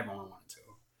designer. Everyone wanted to.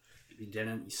 If you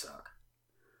didn't, you suck.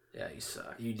 Yeah, you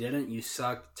suck. You didn't, you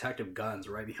suck. Detective Guns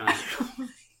right behind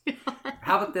you.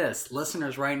 How about this?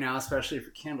 Listeners right now, especially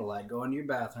for candlelight, go into your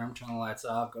bathroom, turn the lights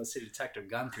off, go see Detective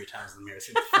Gun 3 times in the mirror,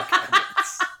 see what the fuck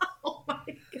happens. Oh my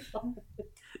god.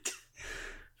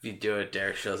 If you do it,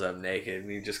 Derek shows up naked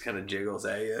and he just kind of jiggles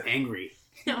at you. Angry.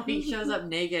 No, he shows up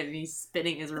naked and he's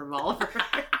spinning his revolver.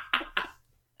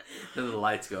 Then the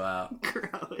lights go out.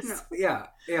 Gross. Yeah,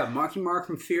 Marky Mark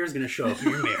from Fear is going to show up in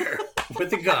your mirror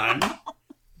with a gun.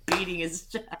 Beating his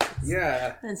chest.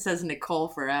 Yeah, And says Nicole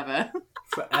forever.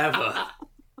 forever.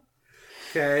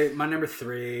 Okay, my number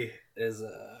 3 is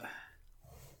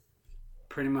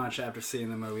pretty much after seeing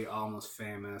the movie Almost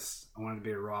Famous, I wanted to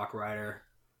be a rock writer.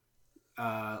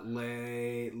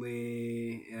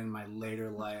 Lately, in my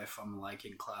later life, I'm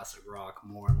liking classic rock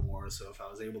more and more. So if I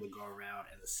was able to go around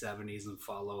in the 70s and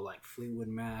follow like Fleetwood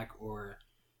Mac or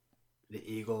the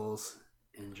Eagles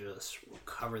and just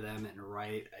cover them and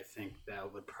write, I think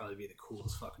that would probably be the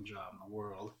coolest fucking job in the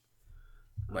world.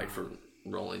 Like for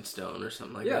Rolling Stone or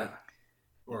something like Yeah. that.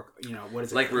 Or, what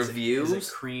is it? Like Is reviews? it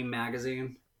Cream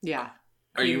Magazine? Yeah.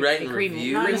 Are you writing Cream-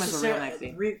 reviews? Cream was a real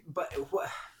necessarily- magazine. But what?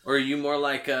 Or are you more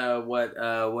like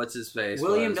what's his face?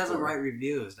 William was doesn't for- write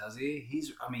reviews, does he?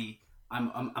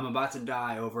 I'm about to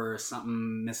die over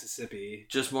something Mississippi.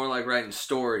 Just more like writing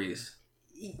stories.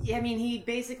 Yeah, I mean, he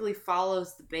basically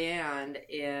follows the band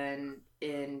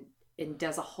and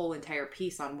does a whole entire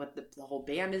piece on what the whole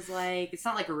band is like. It's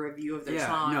not like a review of their Yeah,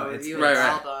 song no, or a it's- review of Right, their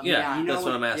right. album. Yeah. You know That's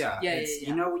what I'm asking. Yeah, it's- yeah.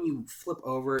 You know when you flip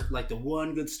over, like the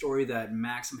one good story that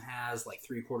Maxim has, like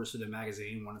 3/4 of the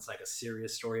magazine, when it's like a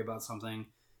serious story about something,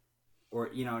 or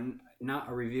not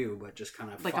a review, but just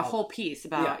kind of Like a whole piece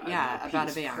about about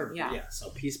a band. Perfect. Yeah. So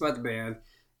a piece about the band,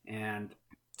 and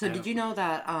So did you know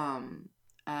that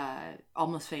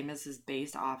Almost Famous is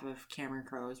based off of Cameron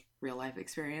Crowe's real life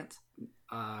experience?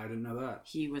 I didn't know that.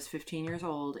 He was 15 years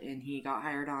old and he got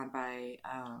hired on by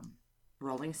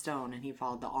Rolling Stone and he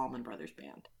followed the Allman Brothers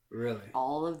Band. Really?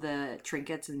 All of the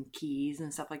trinkets and keys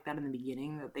and stuff like that in the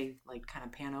beginning that they like kind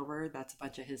of pan over, that's a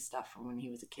bunch of his stuff from when he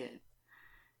was a kid.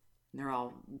 And they're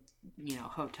all,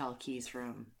 hotel keys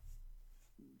from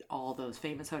all those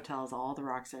famous hotels all the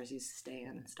rock stars used to stay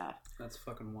in and stuff. That's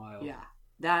fucking wild.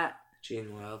 Yeah.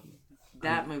 Gene Wild.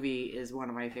 That movie is one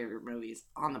of my favorite movies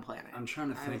on the planet. I'm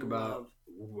trying to I think about love-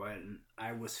 when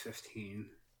I was 15.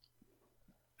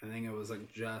 I think it was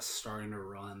like just starting to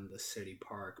run the city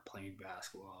park playing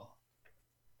basketball.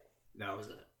 That was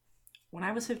it. When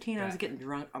I was 15, I was Yeah. getting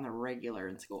drunk on the regular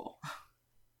in school.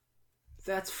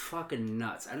 That's fucking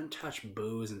nuts. I didn't touch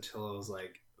booze until it was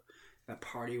like that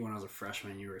party when I was a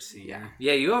freshman, you were a senior.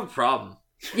 Yeah, you have a problem.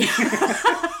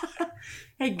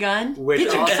 Hey, gun. Which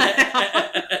get your also- gun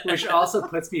out. Which also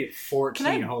puts me at 14.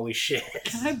 Can I- Holy shit.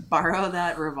 Can I borrow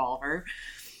that revolver?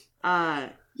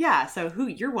 Yeah, so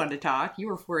you're one to talk. You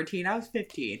were 14, I was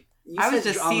 15. You I was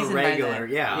said just on the seasoned by regular, then.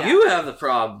 yeah. Yeah. You have the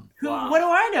problem. Wow. What do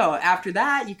I know? After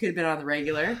that, you could have been on the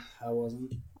regular. I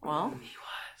wasn't. Well, He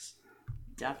was.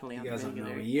 definitely on You the guys don't know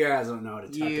regular. me. You guys don't know how to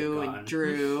touch You a gun. and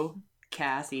Drew,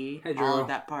 Cassie, Hey, Drew. all of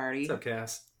that party. What's up,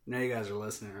 Cass? Now you guys are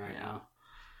listening right Yeah. now.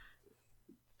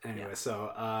 Anyway,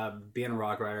 so being a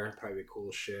rock writer, probably cool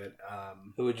as shit.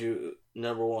 Who would you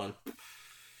number one?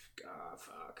 God,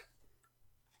 fuck.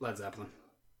 Led Zeppelin.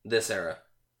 This era.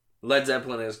 Led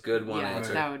Zeppelin is good one yeah,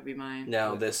 answer. that would be mine.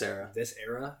 No, this era. This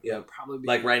era? Yeah. It would probably be...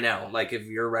 Like right now. Like if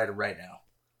you're right now.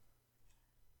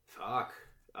 Fuck.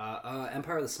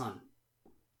 Empire of the Sun.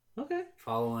 Okay.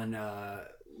 Following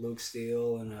Luke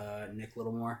Steele and Nick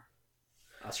Littlemore.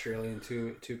 Australian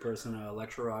two-person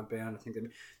electro rock band. I think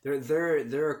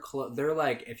they're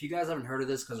like, if you guys haven't heard of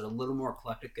this because they're a little more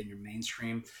eclectic than your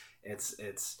mainstream,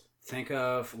 it's think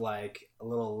of like a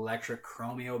little electric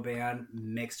Chromeo band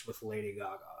mixed with Lady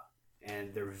Gaga,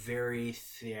 and they're very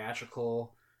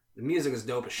theatrical. The music is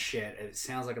dope as shit. It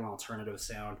sounds like an alternative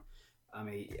sound. I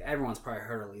mean, everyone's probably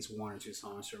heard at least one or two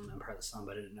songs from Empire of the Sun,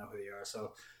 but I didn't know who they are.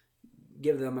 So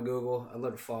give them a Google. I'd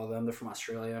love to follow them. They're from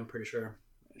Australia, I'm pretty sure.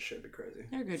 It should be crazy.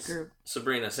 They're a good group.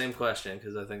 Sabrina, same question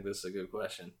because I think this is a good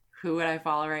question. Who would I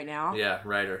follow right now? Yeah,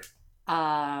 writer.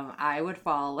 I would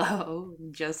follow,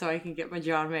 just so I can get my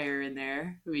John Mayer in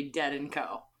there, would be Dead &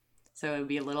 Co. So it would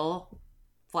be a little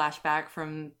flashback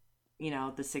from, the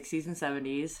 60s and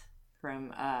 70s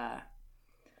from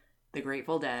the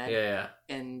Grateful Dead. Yeah.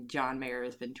 And John Mayer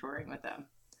has been touring with them.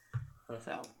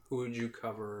 So. Who would you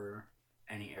cover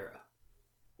any era?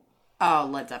 Oh,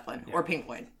 Led Zeppelin or Pink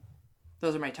Floyd.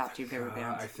 Those are my top two favorite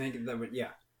bands. I think that would, yeah.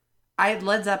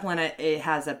 Led Zeppelin, it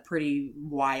has a pretty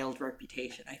wild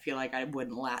reputation. I feel like I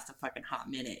wouldn't last a fucking hot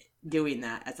minute doing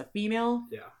that as a female.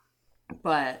 Yeah.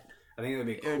 But I think it would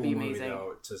be a cool would be movie, amazing.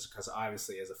 though, because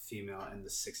obviously as a female in the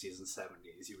 60s and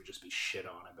 70s, you would just be shit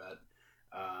on, I bet.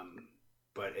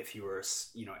 But if you were,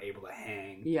 able to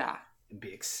hang and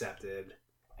be accepted.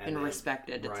 And then,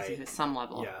 respected to some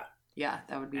level. Yeah. Yeah,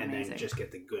 that would be amazing. And then just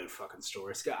get the good fucking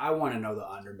stories. I want to know the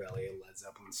underbelly of Led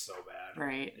Zeppelin so bad.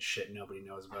 Right. The shit nobody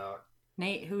knows about.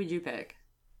 Nate, who would you pick?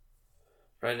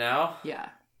 Right now? Yeah.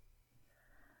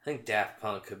 I think Daft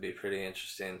Punk could be pretty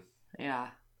interesting. Yeah.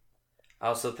 I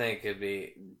also think it'd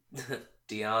be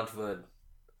Deont Wood.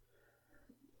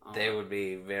 They would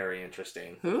be very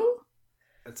interesting. Who?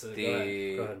 That's Go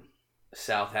ahead.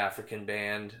 South African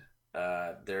band.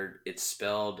 It's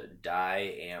spelled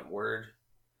Die Antwoord.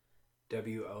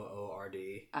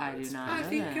 Woord. I do not I know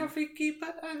think that. you're freaky,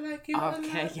 but I like you.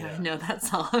 Okay, I know that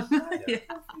song. Yeah.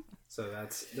 So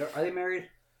are they married?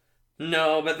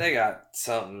 No, but they got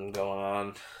something going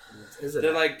on. Is it?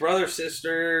 They're like brother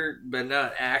sister, but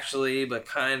not actually, but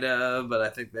kind of. But I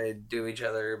think they do each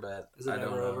other. But Is it I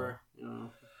don't ever know. over?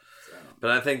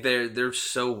 But I think they're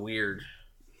so weird.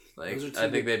 Like Those are two I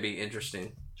think big- they'd be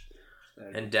interesting.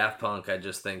 And Daft Punk, I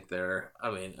just think they're. I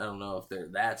mean, I don't know if they're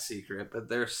that secret, but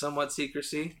they're somewhat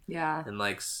secrecy. Yeah. And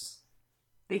like,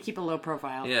 They keep a low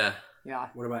profile. yeah, Yeah.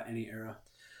 What about any era?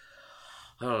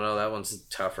 I don't know. That one's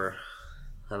tougher.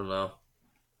 I don't know.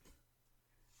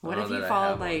 What I if don't know you that I followed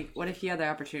have one. what if you had the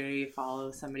opportunity to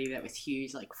follow somebody that was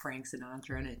huge like Frank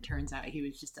Sinatra and it turns out he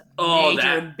was just a Oh,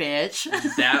 major bitch?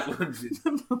 That would be.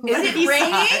 What if it you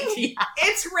raining? thought- Yeah.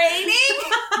 It's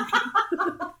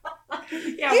raining.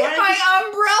 Yeah, Get what if my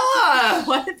umbrella.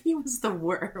 What if he was the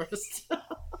worst?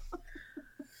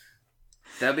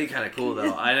 That'd be kind of cool,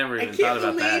 though. I never I even can't thought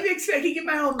about believe that. I can get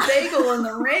my own bagel in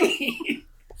the rain.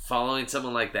 Following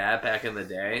someone like that back in the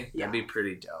day, Yeah. that'd be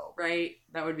pretty dope. Right?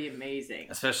 That would be amazing.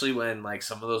 Especially when like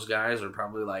some of those guys are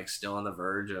probably like still on the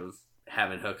verge of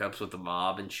having hookups with the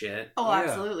mob and shit. Oh, Yeah.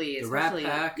 absolutely. The Rat Especially,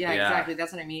 Pack. yeah, Yeah. exactly.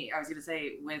 That's what I mean. I was gonna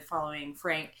say with following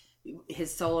Frank,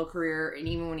 his solo career, and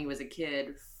even when he was a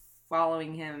kid,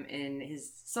 following him in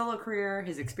his solo career,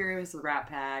 his experience with Rat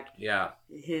Pack, Yeah.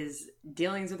 his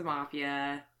dealings with the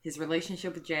mafia, his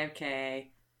relationship with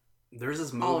JFK. There's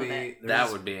this All of movie. it.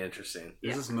 That would be interesting.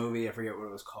 There's this movie. I forget what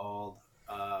it was called.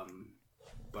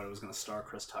 But it was going to star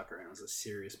Chris Tucker, and it was a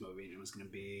serious movie, and it was going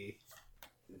to be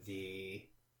the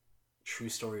true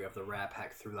story of the Rat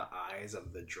Pack through the eyes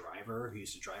of the driver who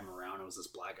used to drive him around. It was this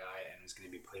black guy, and it was going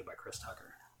to be played by Chris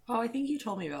Tucker. Oh, I think you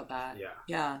told me about that. Yeah.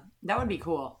 Yeah, that would be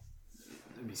cool.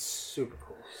 It'd be super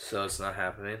cool. So it's not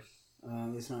happening. At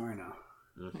least not right now.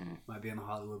 Mm. Might be on the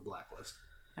Hollywood blacklist.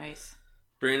 Nice.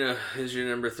 Brina, is your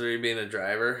number 3 being a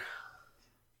driver?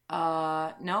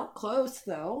 No, close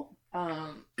though.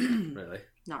 Really?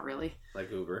 Not really.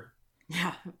 Like Uber?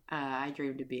 Yeah, I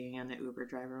dreamed of being an Uber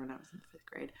driver when I was in 5th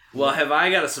grade. Well, have I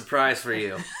got a surprise for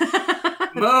you?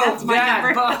 That's my that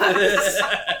number. bus!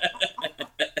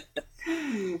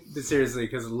 But seriously,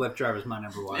 because Lyft driver's my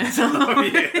number one.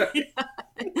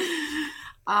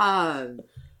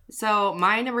 So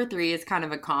my number 3 is kind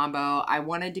of a combo. I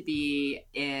wanted to be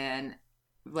in,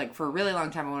 like, for a really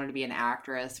long time, I wanted to be an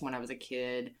actress when I was a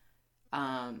kid.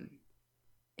 And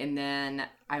then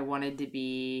I wanted to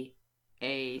be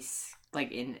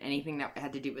in anything that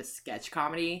had to do with sketch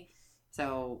comedy.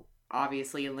 So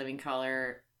obviously In Living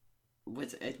Color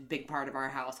was a big part of our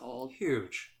household.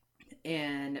 Huge.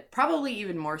 and probably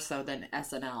even more so than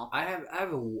SNL.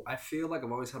 I feel like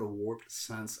I've always had a warped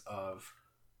sense of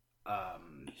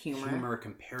humor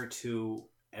compared to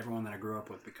everyone that I grew up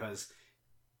with, because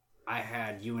I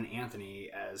had you and Anthony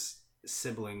as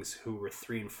siblings who were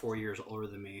 3 and 4 years older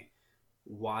than me,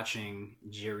 watching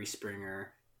Jerry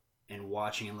Springer and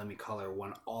watching In Living Color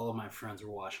when all of my friends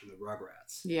were watching the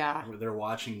Rugrats. Yeah. Where they're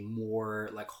watching more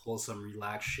like wholesome,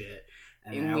 relaxed shit.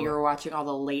 And we were watching all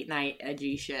the late night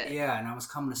edgy shit. Yeah, and I was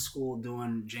coming to school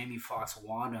doing Jamie Foxx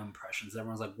Wanda impressions.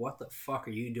 Everyone's like, "What the fuck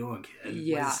are you doing, kid?"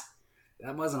 Yeah.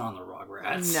 That wasn't on the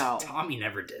Rugrats. No. Tommy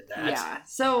never did that. Yeah.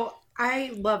 So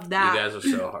I love that. You guys are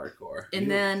so hardcore. And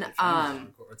then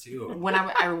when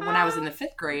I was in the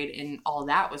 5th grade and all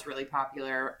that was really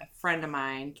popular, a friend of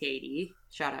mine, Katie,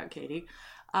 shout out Katie,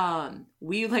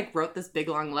 we like wrote this big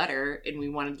long letter and we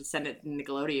wanted to send it to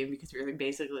Nickelodeon because we were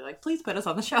basically like, please put us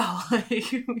on the show.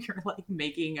 Like, you're like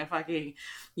making a fucking,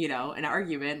 an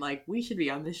argument like we should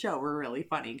be on this show. We're really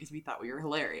funny because we thought we were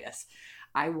hilarious.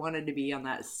 I wanted to be on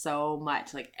that so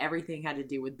much. Like, everything had to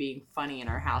do with being funny in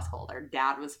our household. Our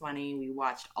dad was funny. We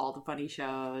watched all the funny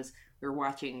shows. We were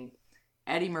watching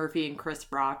Eddie Murphy and Chris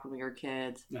Rock when we were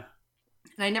kids. Yeah.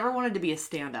 And I never wanted to be a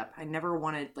stand-up. I never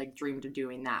dreamed of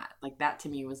doing that. Like, that to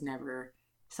me was never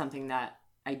something that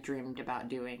I dreamed about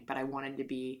doing. But I wanted to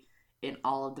be in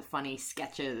all of the funny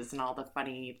sketches and all the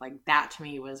funny, that to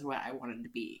me was what I wanted to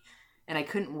be. And I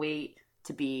couldn't wait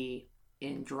to be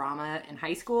in drama in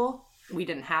high school. We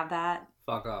didn't have that.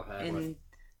 Fuck off, in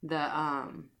the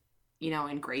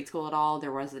in grade school at all.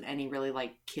 There wasn't any really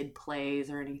kid plays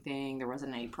or anything. There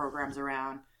wasn't any programs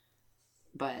around.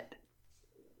 But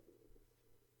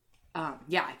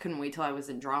I couldn't wait till I was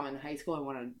in drama in high school. I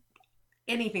wanted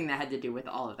anything that had to do with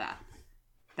all of that.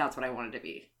 That's what I wanted to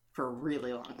be for a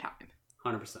really long time.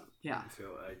 100%. Yeah.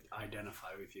 I identify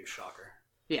with you, shocker.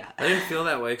 Yeah. I didn't feel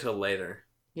that way till later.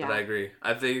 Yeah. But I agree.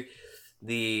 I think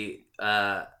the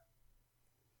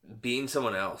being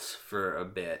someone else for a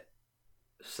bit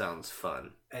sounds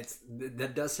fun.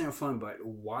 That does sound fun, but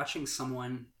watching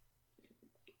someone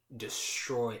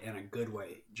destroy in a good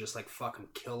way, just like fucking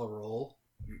kill a role,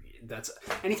 that's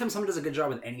anytime someone does a good job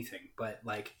with anything. But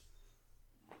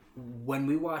when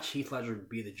we watch Heath Ledger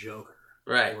be the Joker,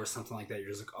 right, or something like that, you're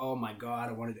just like, oh my god,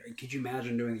 I wanted to, could you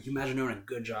imagine doing a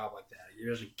good job like that?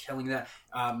 You're just killing that.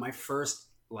 My first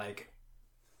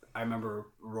I remember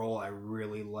role I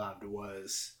really loved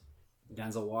was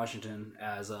Denzel Washington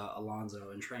as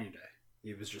Alonzo in Training Day.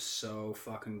 He was just so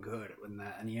fucking good in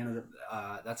that, and he ended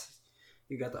up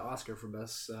he got the Oscar for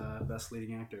best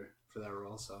leading actor for that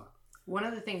role. So one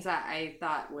of the things that I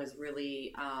thought was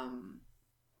really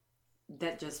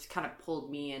that just kind of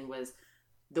pulled me in was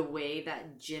the way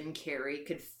that Jim Carrey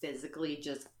could physically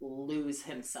just lose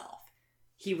himself.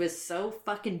 He was so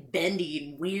fucking bendy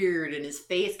and weird, and his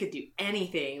face could do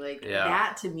anything.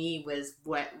 That to me was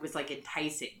what was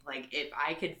enticing. If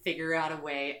I could figure out a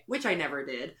way, which I never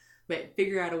did, but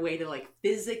figure out a way to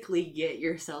physically get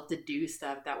yourself to do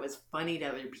stuff that was funny to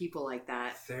other people like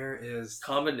that. There is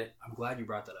I'm glad you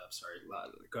brought that up. Sorry,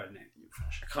 go ahead, Nate. You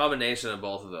finish. A combination of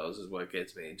both of those is what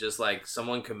gets me. Just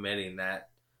someone committing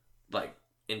that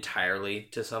entirely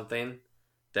to something,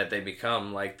 that they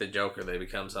become the Joker, they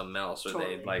become something else, or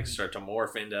totally. they start to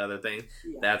morph into other things.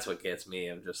 Yeah. That's what gets me.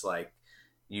 I'm just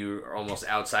you are almost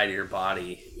outside of your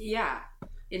body. Yeah,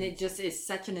 and it just is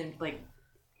such an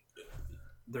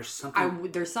There's something.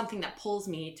 There's something that pulls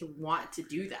me to want to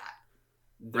do that.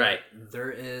 Right.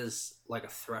 There is a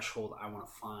threshold I want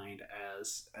to find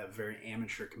as a very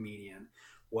amateur comedian.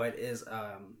 What is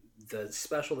the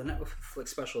Netflix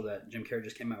special that Jim Carrey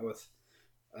just came out with?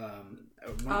 I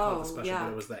wouldn't call it the special,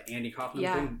 but it was the Andy Kaufman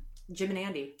thing. Jim and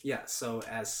Andy. Yeah. So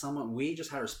as someone, we just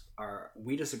had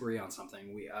we disagree on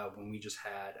something. When we just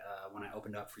had when I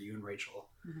opened up for you and Rachel,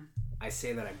 I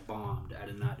say that I bombed. I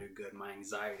did not do good. My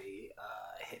anxiety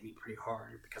hit me pretty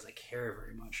hard because I care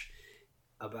very much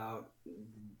about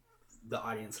the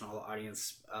audience and all the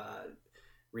audience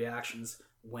reactions.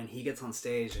 When he gets on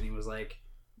stage and he was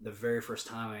the very first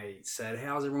time I said, "Hey,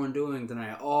 how's everyone doing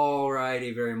tonight?"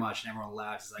 "Alrighty, very much," and everyone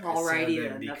laughs. It's alrighty, I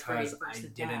said that because I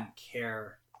didn't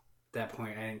care. At that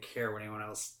point, I didn't care what anyone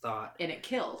else thought, and it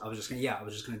killed. I was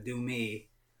just gonna do me,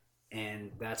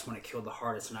 and that's when it killed the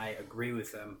hardest. And I agree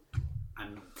with them.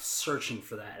 I'm searching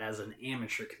for that as an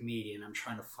amateur comedian. I'm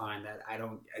trying to find that.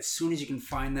 As soon as you can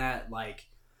find that,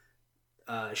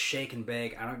 shake and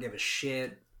bake. I don't give a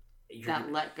shit.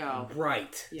 Let go.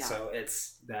 Right. Yeah. So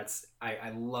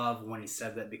I love when he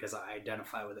said that because I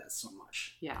identify with that so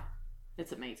much. Yeah.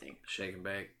 It's amazing. Shake and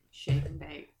bake. Shake and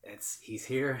bake. He's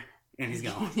here and he's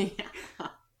gone.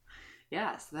 Yeah.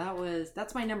 Yes,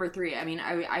 that's my number 3. I mean,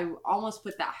 I almost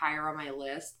put that higher on my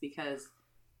list because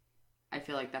I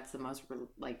feel like that's the most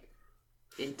like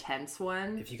intense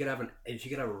one. If you could have a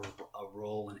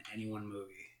role in any one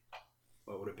movie,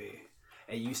 what would it be?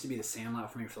 It used to be The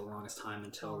Sandlot for me for the longest time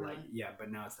until really?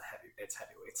 but now it's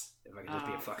heavyweights. If I could just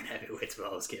be a fucking heavyweights with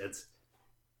all those kids.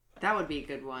 That would be a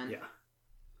good one. Yeah.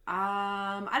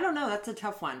 I don't know. That's a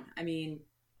tough one. I mean,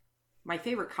 my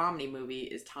favorite comedy movie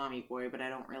is Tommy Boy, but I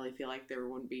don't really feel like there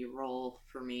would be a role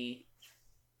for me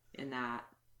in that.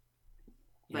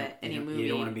 But any movie, you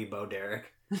don't want to be Bo Derek.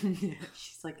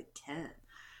 she's like a 10.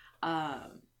 I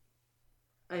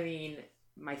mean,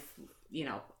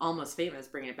 Almost Famous,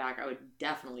 bringing it back. I would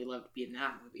definitely love to be in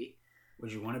that movie.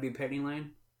 Would you want to be Penny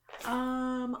Lane?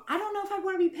 I don't know if I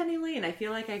want to be Penny Lane. I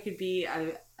feel like I could be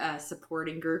a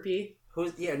supporting groupie.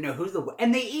 Who's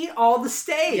and they eat all the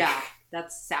steak. Yeah,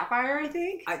 that's Sapphire, I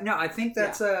think. I think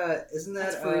that's isn't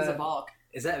that That's Fairuza Balk.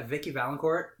 Is that Vicky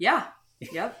Valancourt? Yeah.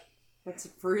 Yep. That's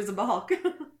Fairuza Balk. It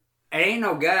ain't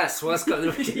no guess.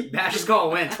 Bash is gonna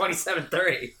win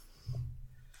 27-3.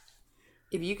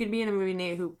 If you could be in a movie,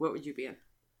 Nate, what would you be in?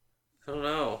 I don't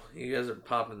know. You guys are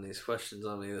popping these questions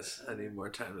on me. I need more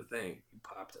time to think. You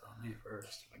popped it on me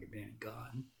first. If I could be in a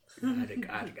gun.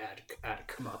 I had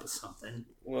to come up with something.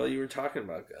 Well, you were talking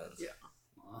about guns. Yeah.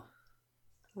 Well,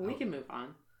 We can move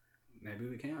on. maybe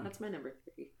we can. That's my number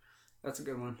 3. That's a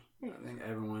good one. I think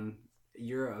everyone,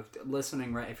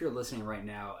 listening right. If you're listening right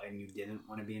now and you didn't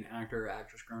want to be an actor or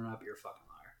actress growing up, you're a fucking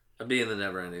liar. I'd be in The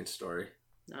Neverending Story.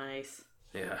 Nice.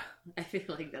 Yeah. I feel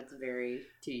like that's very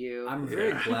to you. I'm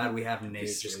very glad we have Nate,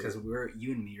 Just just because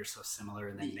you and me are so similar,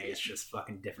 and then Nate's just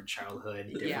fucking different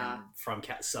childhood, different from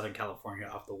Southern California,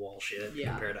 off the wall shit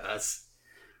compared to us.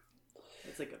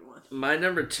 That's a good one. My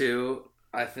number 2,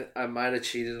 I might have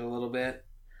cheated a little bit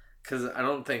because I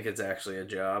don't think it's actually a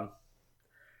job.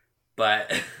 But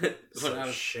when I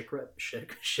was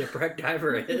shipwreck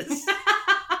diver is.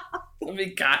 I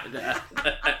mean, kinda.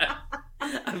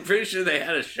 I'm pretty sure they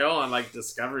had a show on like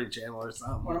Discovery Channel or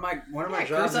something. One of my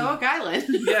jobs. Crusoe Oak Island.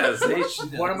 Yes,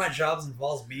 one of my jobs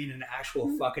involves being an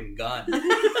actual fucking gun.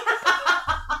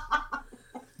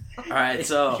 All right,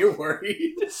 so you're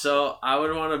worried. So I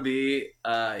would want to be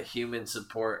a human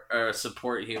support or a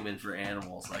support human for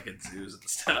animals, like at zoos and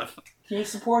stuff. Can you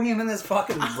support him in this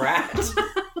fucking rat?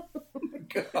 Oh my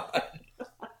god.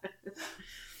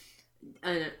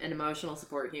 An emotional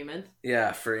support human.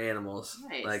 Yeah, for animals.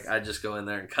 Nice. Like I just go in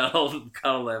there and cuddle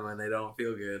them when they don't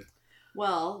feel good.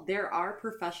 Well, there are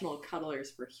professional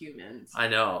cuddlers for humans. I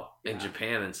know in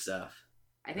Japan and stuff.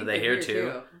 I think are they here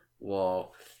too?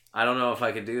 Well, I don't know if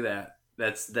I could do that.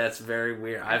 That's very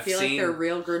weird. I feel like they're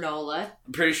real granola.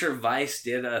 I'm pretty sure Vice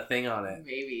did a thing on it.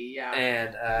 Maybe, yeah. And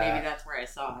maybe that's where I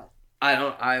saw it.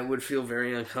 I would feel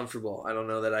very uncomfortable. I don't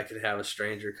know that I could have a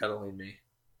stranger cuddling me.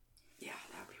 Yeah,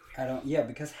 that'd be weird. I don't. Yeah,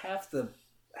 because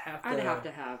I'd have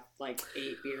to have like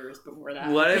 8 beers before that.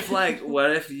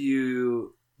 What if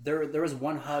you? There was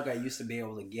one hug I used to be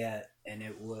able to get, and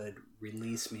it would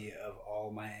release me of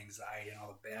all my anxiety and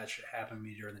all the bad shit happened to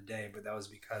me during the day. But that was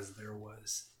because there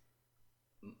was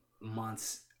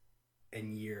months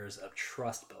and years of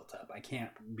trust built up. I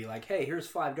can't be like, hey, here's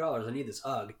 $5. I need this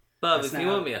hug. Bub, if you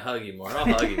want me to hug you more, I'll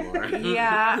hug you more.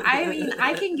 Yeah, I mean,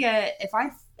 I can get, if I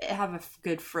have a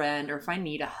good friend or if I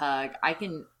need a hug, I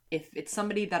can, if it's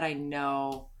somebody that I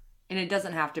know, and it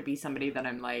doesn't have to be somebody that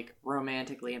I'm like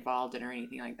romantically involved in or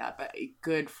anything like that, but a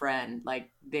good friend,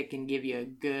 like that can give you a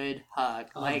good hug.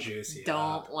 Like,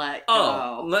 don't let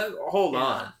go. Hold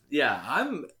on. Yeah,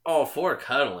 I'm all for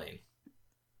cuddling.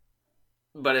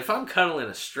 But if I'm cuddling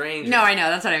a stranger... No, I know.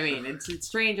 That's what I mean. It's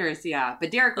strangers, yeah.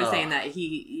 But Derek was saying that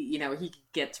he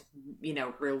gets,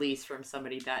 released from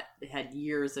somebody that had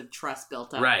years of trust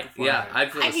built up. Right, yeah. I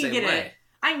feel the same way.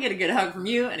 I can get a good hug from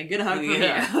you and a good hug from you,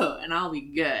 and I'll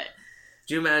be good.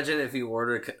 Do you imagine if you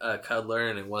ordered a cuddler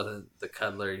and it wasn't the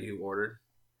cuddler you ordered?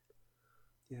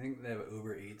 Do you think they have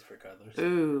Uber Eats for cuddlers?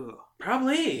 Ooh.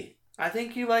 Probably. I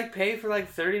think you pay for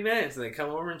 30 minutes and they come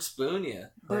over and spoon you.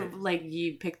 But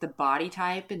you pick the body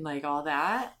type and all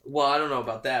that? Well, I don't know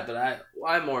about that, but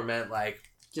I more meant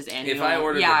just annual. If I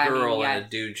ordered a girl and a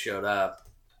dude showed up,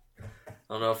 I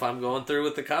don't know if I'm going through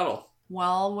with the cuddle.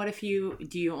 Well, what if do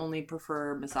you only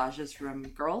prefer massages from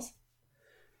girls?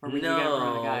 Or would you get it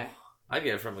from a guy? I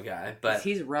get it from a guy, but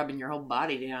he's rubbing your whole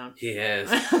body down. He is.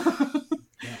 I don't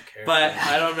care. But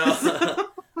I don't know.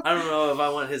 I don't know if I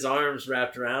want his arms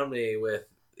wrapped around me with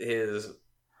his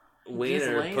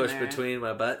wiener pushed between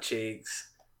my butt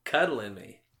cheeks, cuddling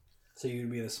me. So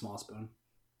you'd be the small spoon?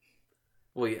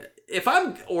 Well, yeah. If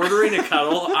I'm ordering a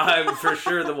cuddle, I'm for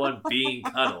sure the one being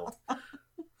cuddled.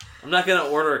 I'm not gonna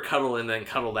order a cuddle and then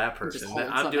cuddle that person. hold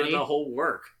I'm doing somebody. the whole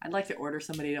work. I'd like to order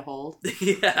somebody to hold.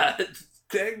 Yeah,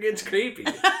 that gets creepy.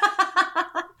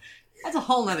 That's a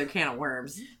whole nother can of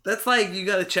worms. That's like you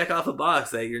got to check off a box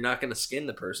that you're not gonna skin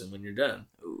the person when you're done.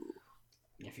 Ooh.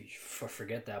 If you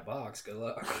forget that box, good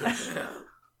luck.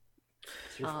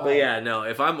 It's your Um, fault. But yeah, no.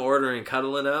 If I'm ordering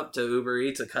cuddling up to Uber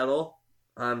Eats a cuddle,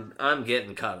 I'm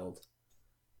getting cuddled.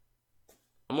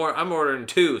 I'm ordering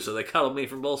 2, so they cuddle me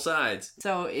from both sides.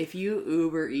 So if you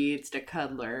Uber Eats a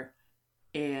cuddler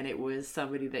and it was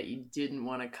somebody that you didn't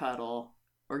want to cuddle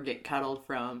or get cuddled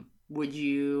from, would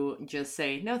you just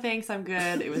say, no thanks, I'm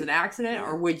good, it was an accident?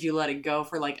 Or would you let it go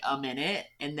for like a minute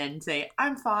and then say,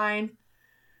 I'm fine,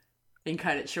 and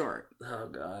cut it short? Oh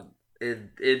God,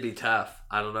 it'd be tough.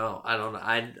 I don't know.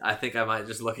 I think I might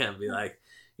just look at him and be like,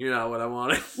 "You're not what I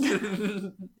wanted."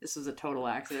 This was a total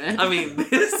accident. I mean,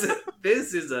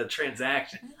 this is a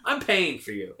transaction. I'm paying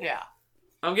for you. yeah.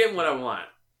 I'm getting what I want.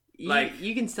 Like-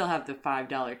 you can still have the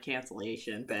 $5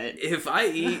 cancellation, but If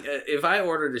I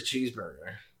ordered a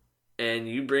cheeseburger and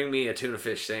you bring me a tuna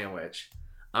fish sandwich,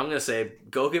 I'm gonna say,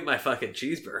 "Go get my fucking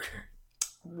cheeseburger."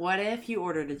 what if you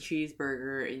ordered a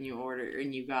cheeseburger and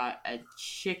you got a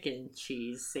chicken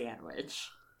cheese sandwich?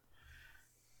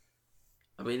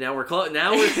 I mean, now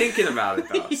we're thinking about it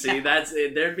though. Yeah. See,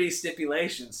 there'd be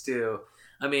stipulations too.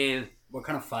 I mean, What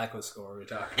kind of FICO score are we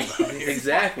talking about here?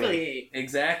 exactly.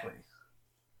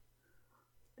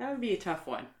 That would be a tough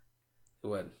one. It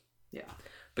would. Yeah.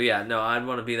 But yeah, no, I'd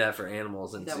want to be that for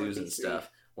animals and That would zoos be and stuff,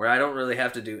 where I don't really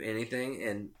have to do anything.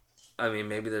 And I mean,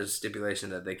 maybe there's a stipulation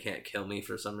that they can't kill me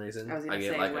for some reason. I was gonna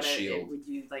get say, like a shield. would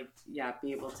you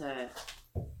be able to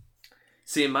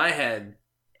See, in my head,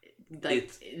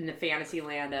 in the fantasy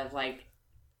land of like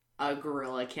a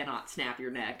gorilla cannot snap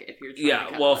your neck if you're trying to yeah.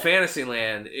 cuddle Well, it.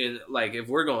 Fantasyland, if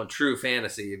we're going true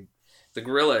fantasy, the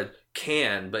gorilla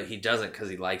can, but he doesn't because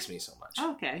he likes me so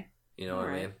much. Okay. You know what I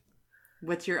Alright. mean?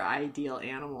 What's your ideal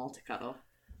animal to cuddle?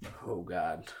 Oh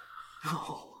God,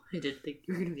 Oh, I didn't think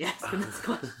you were gonna be asking this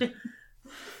question.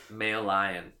 male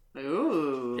lion.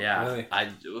 Ooh. Yeah,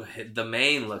 Really? the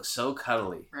mane looks so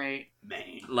cuddly. Right.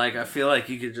 Man. Like I feel like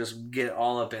you could just get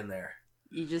all up in there.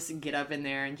 You just get up in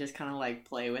there and just kind of like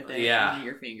play with it Yeah. under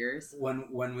your fingers.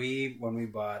 When we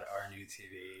bought our new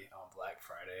TV on Black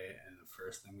Friday, and the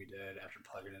first thing we did after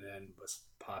plugging it in was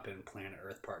pop in Planet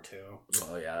Earth Part 2.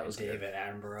 Oh yeah, that was good. David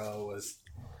Attenborough was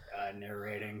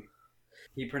narrating.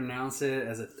 He pronounced it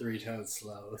as a 3-toed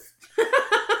sloth.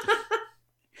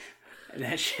 And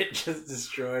that shit just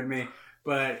destroyed me.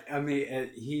 But I mean,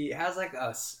 he has like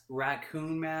a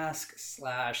raccoon mask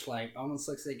 / like almost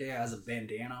looks like he has a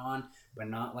bandana on, but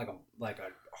not like a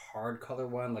hard color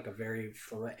one, like a very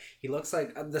he looks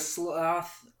like the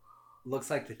sloth looks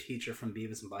like the teacher from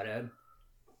Beavis and Butthead.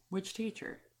 Which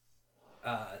teacher?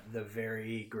 The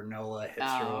very granola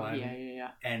hipster Oh, one.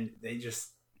 yeah. And they just,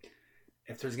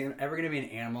 if there's ever going to be an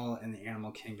animal in the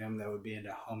animal kingdom that would be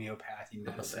into homeopathy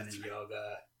medicine and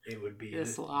yoga, it would be The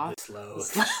sloth? The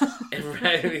sloth. And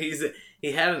right,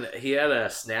 he had a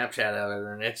Snapchat of it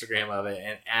or an Instagram of it,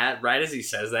 and right as he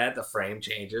says that, the frame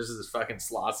changes. His fucking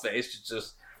sloth's face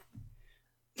just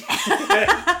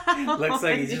Looks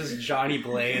like he's just Johnny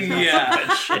Blaze.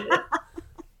 Yeah. Shit.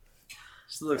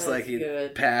 just looks That's like he'd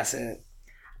good. pass it.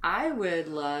 I would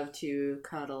love to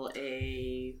cuddle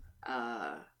a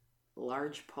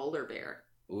large polar bear.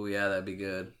 Ooh, yeah, that'd be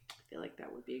good. I feel like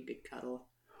that would be a good cuddle.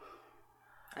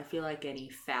 I feel like any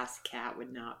fast cat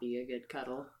would not be a good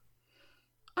cuddle.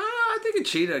 I think a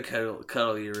cheetah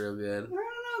cuddle you real good. I don't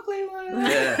know, Cleveland.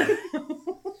 Yeah.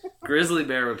 Grizzly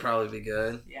bear would probably be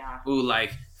good. Yeah. Ooh,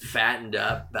 like fattened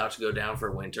up, about to go down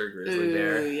for winter. Grizzly Ooh,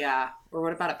 bear. yeah. Or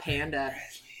what about a panda?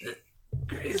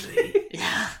 Grizzly.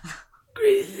 Yeah.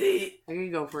 Grizzly. I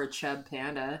could go for a chub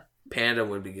panda. Panda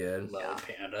would be good. Love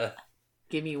panda.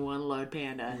 Give me one load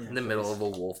panda. In the middle of a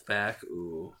wolf pack.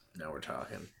 Ooh, now we're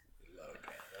talking. Love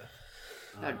panda.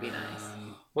 That'd be nice.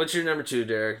 What's your number 2,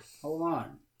 Derek? Hold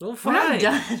on. Well, We're not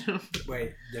fine. done.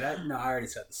 Wait, did I? No, I already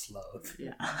said the sloth.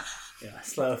 Yeah. Yeah,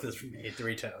 sloth is for me.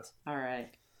 3 toes. All right.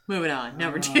 Moving on.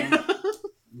 Number Um, 2.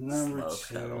 Number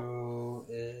Slow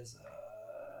 2 is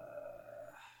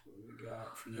what we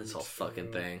got for This number whole fucking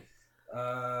 2? thing.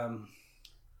 Um.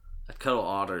 I'd cuddle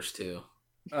otters too.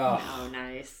 Oh, Oh,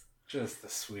 nice. just the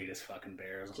sweetest fucking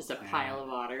bears. on Just the a planet. pile of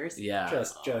otters. Yeah.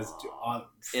 Just on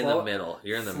in the middle.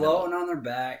 You're in the floating middle. on their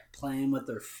back, playing with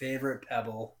their favorite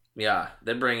pebble. Yeah.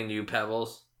 They're bringing you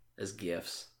pebbles as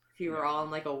gifts. If you were all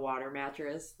on like a water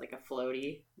mattress, like a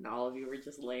floaty, and all of you were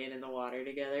just laying in the water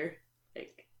together,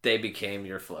 like, They became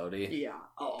your floaty. yeah.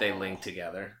 Oh, They linked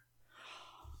together.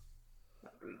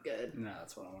 That would be good. No,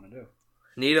 that's what I want to do.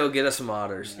 Nito, get us some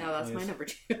otters. No, that's my please. number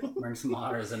 2. Bring some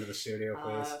otters into the studio,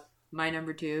 please. My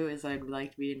number 2 is I'd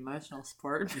like to be an emotional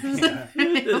support. Yeah.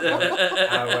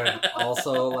 I would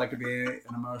also like to be an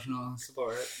emotional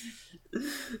support.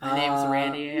 My name's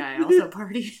Randy. I also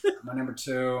party. My number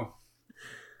 2,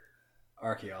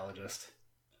 archaeologist,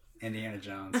 Indiana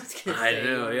Jones. I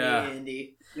do, yeah.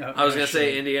 Andy. Yep, I was gonna no say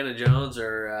shit. Indiana Jones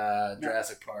or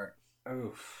Jurassic Park.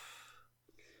 Oof.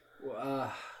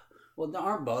 Well,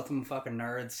 aren't both of them fucking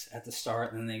nerds at the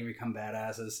start, and then they become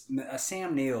badasses?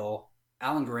 Sam Neill,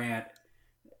 Alan Grant.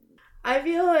 I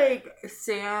feel like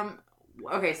Sam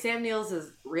Neill's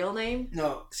his real name.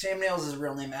 No, Sam Neill's his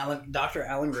real name. Dr.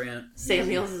 Alan Grant. Sam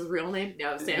Neill's his real name?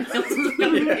 No, Sam Neill's his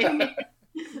real name.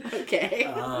 Okay.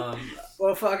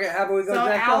 Well, fuck it. How about we go So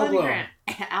Jack Alan Goldblum? Grant.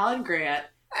 Alan Grant.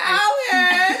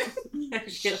 Alan! I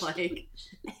feel like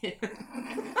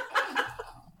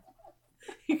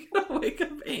You're gonna wake up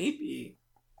Amy.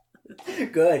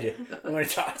 Good. I'm going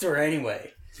to talk to her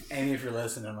anyway. Amy, if you're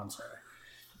listening, I'm sorry.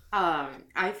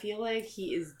 I feel like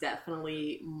he is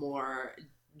definitely more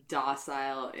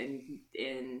docile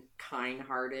and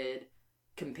kind-hearted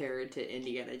compared to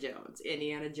Indiana Jones.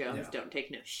 Indiana Jones Yeah. don't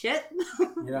take no shit.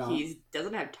 Yeah. He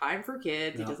doesn't have time for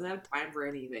kids. No. He doesn't have time for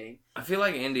anything. I feel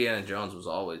like Indiana Jones was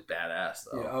always badass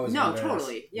though. Yeah, always No, badass.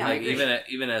 totally. Yeah, I like agree.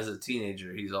 even as a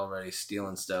teenager, he's already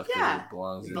stealing stuff because Yeah. it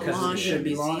belongs in Because Belongs it museum. should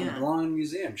in a belong museum. in a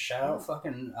museum. Shout out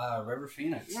fucking River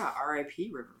Phoenix. Yeah,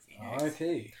 R.I.P. River Phoenix.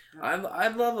 R.I.P.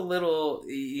 I'd love a little.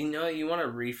 You want to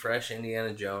refresh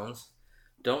Indiana Jones.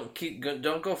 Don't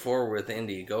go forward with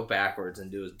Indy. Go backwards and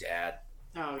do his dad.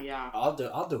 Oh yeah, I'll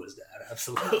do his dad,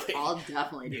 absolutely. I'll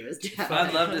definitely do his dad.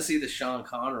 I'd love to see the Sean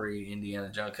Connery Indiana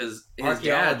Jones because his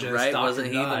dad, Archaeologist, right? Dr. Wasn't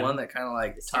he the Gunn. one that kind of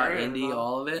like taught Started Indy them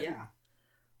all of it? Yeah.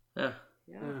 Yeah.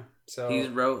 Yeah. Yeah. So He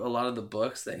wrote a lot of the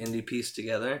books that Indy pieced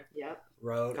together. Yep.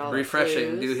 wrote. Call it Refresh it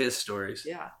and clues. do his stories.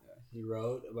 Yeah. He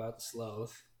wrote about the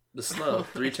sloth The slow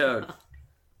three-toed.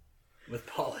 with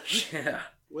polish. Yeah.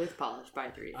 With polish by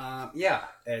 3. Yeah,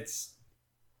 it's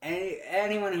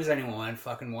anyone who's anyone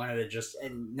fucking wanted to just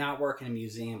and not work in a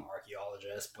museum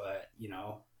archaeologist, but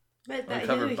But that,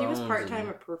 Uncover he was bones part-time and-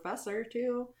 a professor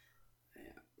too.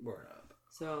 word up.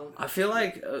 So I feel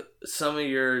like some of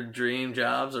your dream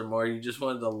jobs are more you just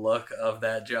wanted the look of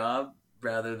that job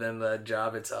rather than the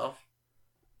job itself.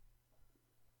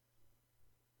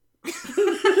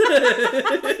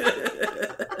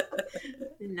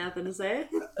 nothing to say.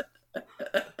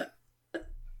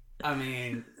 I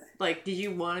mean, Like, did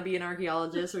you want to be an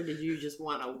archaeologist or did you just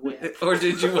want to whip? Or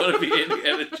did you want to be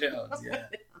Indiana Jones? Yeah.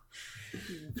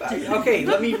 okay,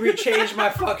 let me rechange my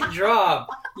fucking job.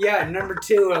 Yeah, number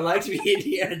 2, I'd like to be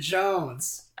Indiana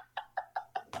Jones.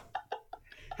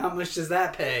 How much does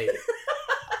that pay?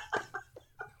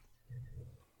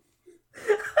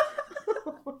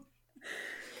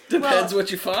 Depends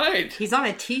what you find. He's on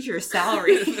a teacher's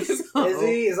salary. so- Is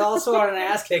he? He's also on an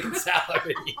ass kicking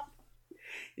salary.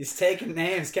 He's taking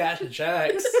names, cashing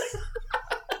checks.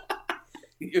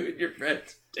 You and your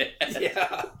friend's dad.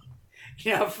 Yeah.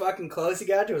 You know how fucking close he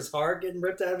got to his heart getting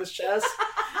ripped out of his chest?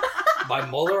 By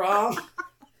Muller-Arm?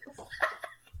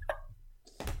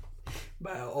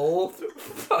 By an old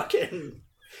fucking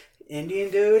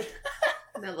Indian dude?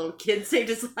 that little kid saved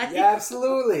his life. Yeah,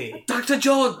 absolutely. Dr.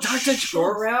 Jones! Dr. Jones!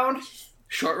 Short round?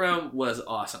 Short round was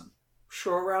awesome.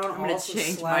 Short round I'm gonna also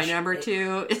change slash my number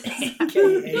 2.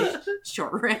 AKA.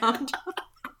 Short round.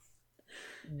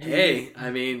 Hey,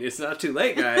 I mean, it's not too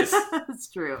late, guys.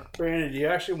 That's true. Brandon, do you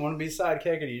actually want to be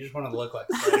sidekick or do you just want to look like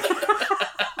a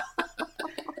sidekick?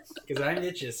 Because I can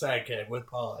get you a sidekick with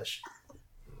polish.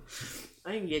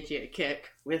 I can get you a kick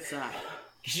with side.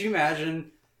 Could you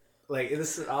imagine, like,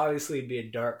 this would obviously be a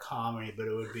dark comedy, but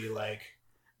it would be like,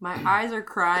 My eyes are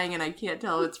crying and I can't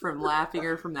tell if it's from laughing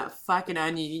or from that fucking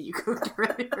onion you cooked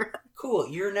earlier. cool,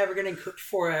 you're never getting cooked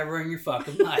forever in your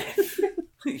fucking life.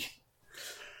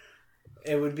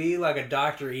 It would be like a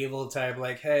Dr. Evil type,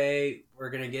 like, hey,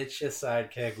 we're going to get you a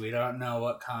sidekick. We don't know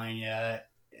what kind yet.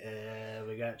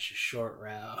 We got you short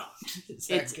round.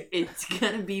 It's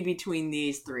gonna be between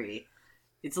these 3.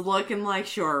 It's looking like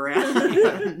short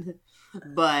round,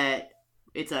 but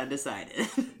it's undecided.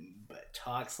 But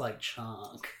talks like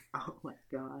chunk. Oh my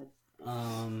god.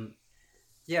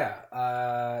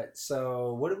 Yeah.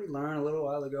 So what did we learn a little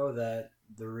while ago? That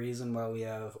the reason why we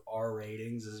have R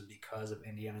ratings is because of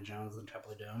Indiana Jones and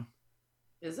Temple of Doom.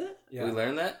 Is it? Yeah. We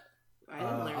learned that? I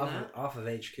didn't learn that. off of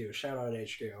HQ. Shout out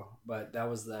HQ. But that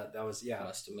was yeah,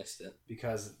 Must have missed it.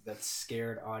 because that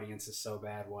scared audiences so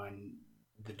bad when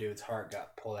the dude's heart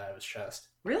got pulled out of his chest.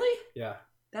 Really? Yeah.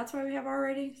 That's why we have R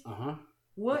ratings? Uh huh.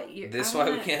 What year? This I why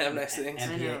we wanna- can't have nice things.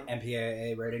 I know.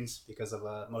 MPAA ratings because of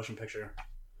a motion picture.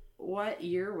 What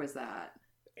year was that?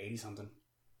 80 something.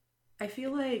 I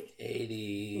feel like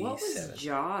 87. what was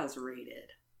Jaws rated?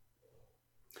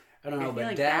 I don't know, I feel but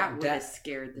like that Dad would have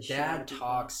scared the shit out Dad of people.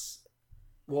 talks.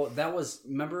 Well, that was,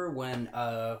 remember when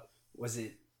it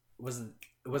wasn't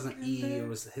E, it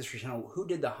was the History Channel. Who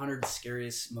did the 100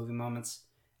 scariest movie moments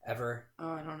ever?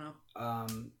 Oh, I don't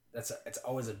know. It's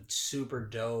always a super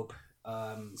dope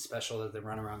special that they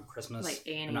run around Christmas, Like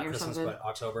A&E not or Christmas, something? but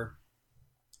October.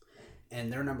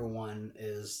 And their number one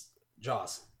is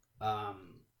Jaws.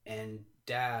 And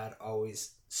Dad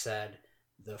always said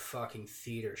the fucking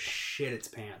theater shit its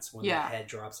pants when Yeah. the head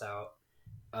drops out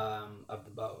of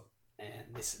the boat.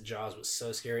 And this Jaws was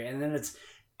so scary. And then it's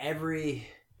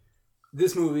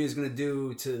this movie is going to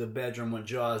do to the bedroom what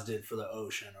Jaws did for the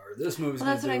ocean, or this movie's Well,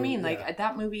 going that's to what do... I mean. yeah. Like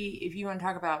that movie, if you want to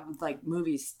talk about like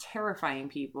movies terrifying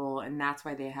people, and that's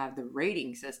why they have the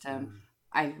rating system.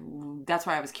 That's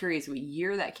why I was curious what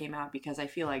year that came out, because I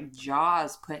feel like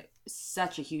Jaws put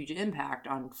such a huge impact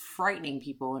on frightening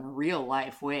people in real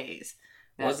life ways.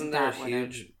 Wasn't there a that would've-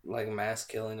 huge like mass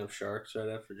killing of sharks right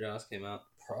after Jaws came out?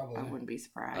 Probably. I wouldn't be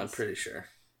surprised. I'm pretty sure.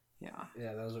 Yeah.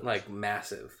 Yeah, those are Like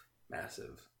massive,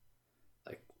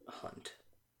 like hunt.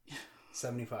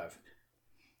 75.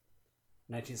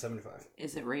 1975.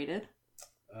 Is it rated?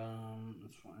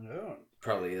 Let's find out.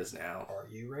 Probably is now. Are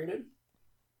you rated?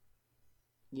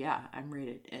 Yeah, I'm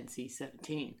rated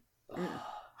NC-17.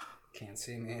 Can't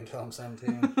see me until I'm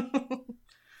 17.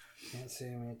 Can't see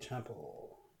me.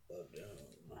 Temple of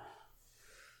Doom.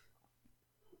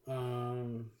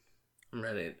 I'm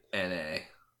ready. NA.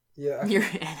 Yeah, You're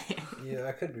yeah,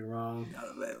 I could be wrong. Not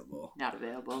available. not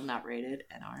available, not rated,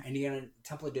 NR. Indiana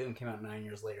Temple of Doom came out 9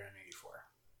 years later in '84,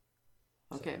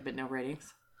 Okay, but no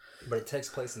ratings. but it takes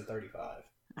place in '35.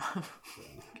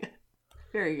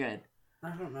 Very good.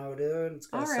 I don't know, dude. It's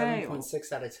got All a right.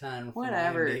 7.6 out of 10. from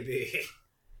Whatever. IMDb.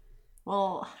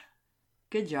 Well,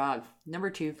 good job.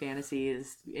 Number 2 fantasy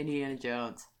is Indiana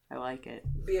Jones. I like it.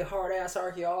 Be a hard ass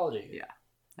archaeology. Yeah,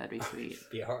 that'd be sweet.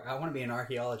 I want to be in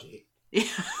archaeology. You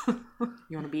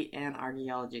want to be in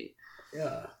archaeology?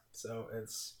 Yeah. So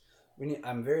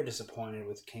I'm very disappointed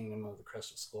with Kingdom of the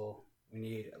Crystal Skull. We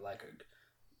need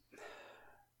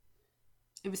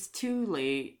It was too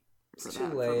late. It's too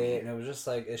late, and it was just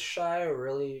like, is Shia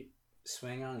really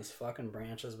swinging on these fucking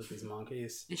branches with these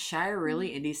monkeys? Is Shire really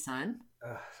Indy's son?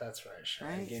 That's right, Shia.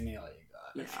 Right? Give me all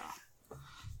you got. Yeah.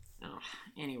 Oh,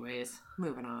 anyways,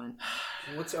 moving on.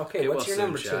 What's your well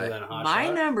number soon, 2 Shia. then, Hot My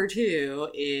Shot? number 2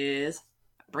 is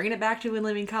bringing it back to In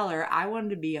Living Color. I wanted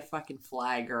to be a fucking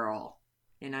fly girl.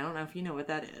 And I don't know if you know what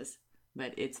that is,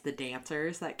 but it's the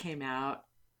dancers that came out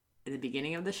at the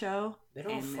beginning of the show. They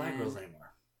don't have and fly then- girls anymore.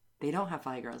 They don't have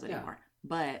fly girls Yeah. anymore.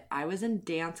 But I was in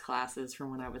dance classes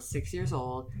from when I was 6 years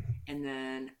old. And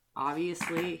then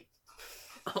obviously,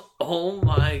 Oh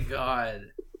my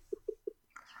god.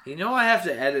 You know I have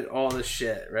to edit all this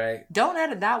shit, right? don't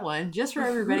edit that one. Just for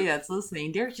everybody that's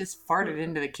listening, Derek just farted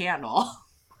into the candle.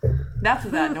 That's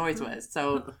what that noise was.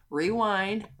 So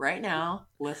rewind right now.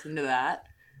 Listen to that.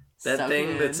 That Suck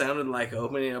thing in. that sounded like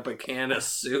opening up a can of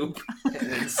soup and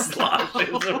it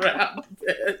sloshes around a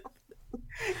bit.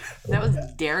 That was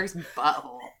Derek's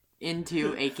butthole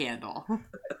into a candle.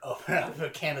 Open up a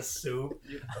can of soup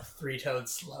of three-toed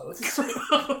sloths.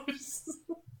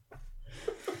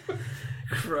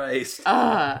 Christ.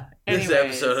 This This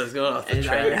episode is going off the I know.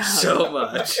 track so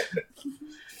much.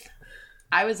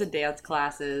 I was in dance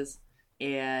classes,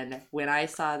 and when I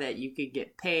saw that you could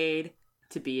get paid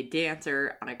to be a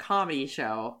dancer on a comedy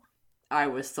show, I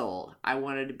was sold. I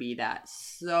wanted to be that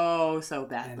so And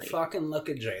badly. fucking look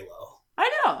at J-Lo. I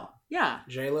know. Yeah.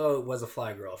 J-Lo was a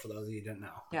fly girl, for those of you who didn't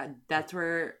know. Yeah, that's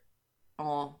where,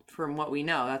 from what we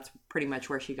know, that's pretty much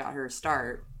where she got her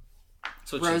start.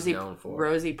 That's what Rosie she's known for.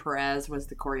 Rosie Perez was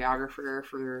the choreographer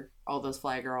for all those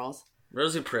fly girls.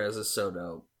 Rosie Perez is so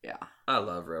dope. Yeah, I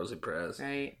love Rosie Perez.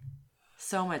 right?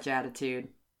 So much attitude.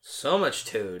 So much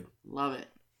dude. Love it.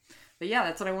 But yeah,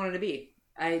 that's what I wanted to be.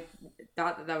 I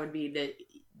thought that would be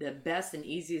the best and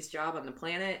easiest job on the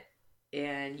planet,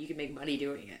 and you can make money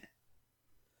doing it.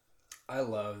 I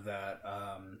love that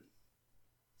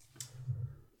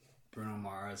Bruno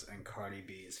Mars and Cardi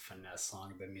B's Finesse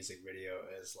song, the music video,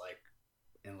 is like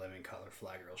in living color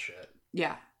fly girl shit.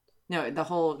 Yeah. No, the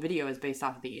whole video is based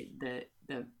off of the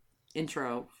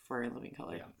intro for In Living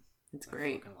Color. Yeah. It's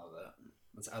great. I fucking love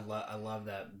that. I love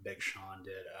that Big Sean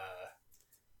did.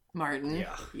 Martin.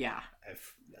 Yeah. Yeah.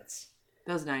 That's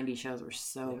Those 90s shows were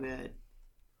so good.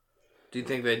 Do you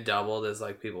think they doubled as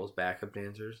like people's backup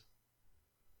dancers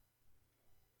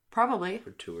Probably.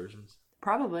 for tours and stuff?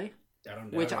 Probably. I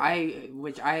don't doubt Which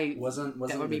it. I wasn't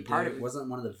that would the be part dude- of it. Wasn't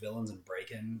one of the villains in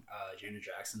Breakin' Janet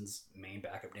Jackson's main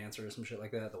backup dancer or some shit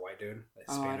like that? The white dude, the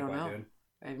Oh, I Hispanic don't white know. dude.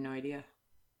 I have no idea.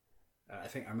 I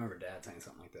think I remember Dad saying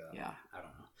something like that. Yeah. I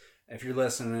don't know. If you're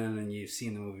listening and you've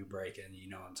seen the movie Breakin', you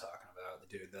know what I'm talking about.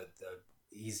 The dude,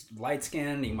 he's light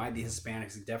skinned. He might be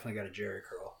Hispanic. He's definitely got a jerry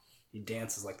curl. He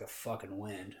dances like the fucking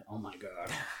wind. Oh my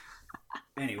god.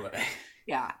 Anyway.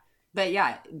 Yeah. But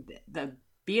yeah, the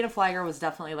being a flagger was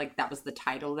definitely like that was the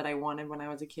title that I wanted when I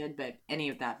was a kid. But any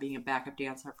of that, being a backup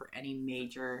dancer for any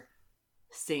major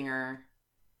singer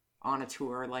on a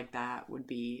tour like that would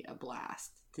be a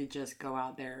blast to just go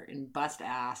out there and bust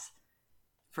ass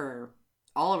for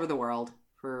all over the world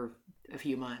for a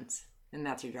few months. And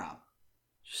that's your job.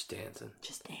 Just dancing.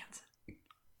 Just dance.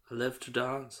 I live to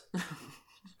dance.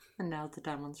 And now's the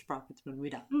time on Sprockets when we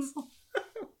dance.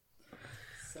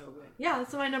 So good. Yeah,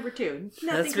 that's my number 2.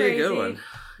 Nothing That's be a good crazy. one.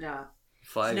 Yeah.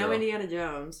 Fly No Girl. Indiana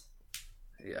Jones.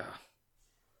 Yeah.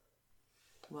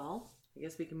 Well, I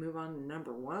guess we can move on to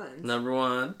number 1. Number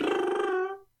 1.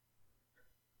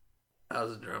 That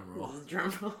was a drum roll. This is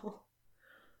drum roll.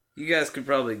 You guys could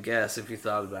probably guess if you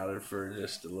thought about it for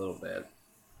just a little bit.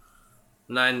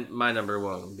 My number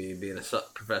 1 would be being a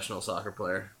professional soccer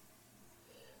player.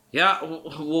 Yeah,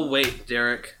 we'll wait,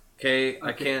 Derek. Okay,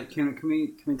 I can't. Can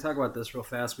we talk about this real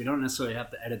fast? We don't necessarily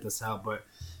have to edit this out, but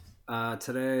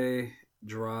today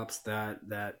drops that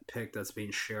pic that's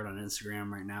being shared on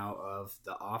Instagram right now of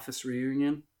the Office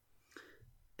reunion,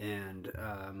 and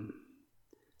it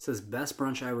says best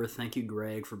brunch ever. Thank you,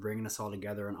 Greg, for bringing us all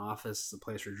together. An Office is a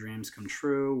place where dreams come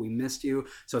true. We missed you.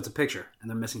 So it's a picture, and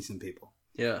they're missing some people.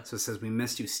 Yeah. So it says we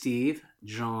missed you, Steve,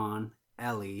 John,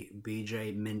 Ellie,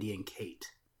 BJ, Mindy, and Kate.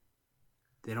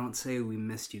 They don't say we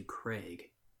missed you, Craig.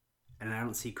 And I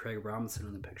don't see Craig Robinson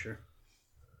in the picture.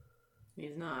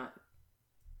 He's not.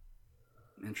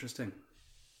 Interesting.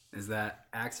 Is that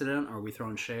accident or are we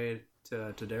throwing shade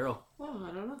to Daryl? Oh,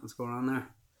 I don't know. What's going on there?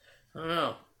 I don't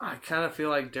know. I kind of feel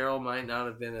like Daryl might not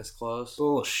have been as close.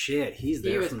 Bullshit. He's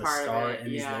there was from the part of start it,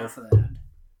 and he's yeah. there for the end.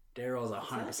 Daryl's that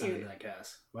 100% you? in that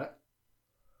cast. What?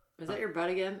 Was that your butt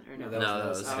again? Or no? No, No, that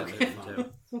was oh, him okay.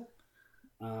 too.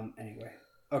 Anyway.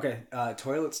 Okay,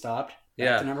 toilet stopped. Back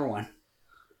Yeah. to number 1.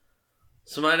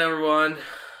 So my number 1,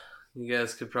 you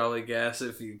guys could probably guess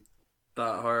if you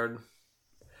thought hard,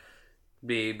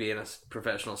 be being a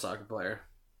professional soccer player.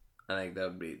 I think that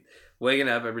would be waking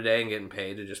up every day and getting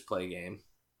paid to just play a game.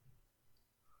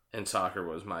 And soccer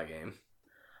was my game.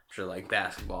 I'm sure like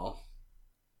basketball.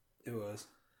 It was.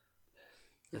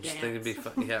 I just think it'd be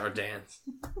fun. Yeah, or dance.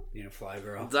 Being a fly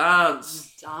girl.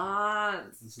 Dance!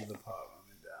 Dance. This is the part I'm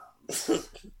down.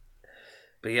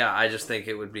 But yeah, I just think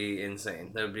it would be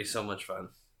insane. That would be so much fun.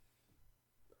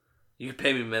 You could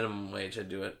pay me minimum wage, I'd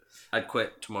do it. I'd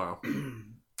quit tomorrow.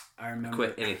 I remember.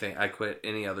 Quit anything. I'd quit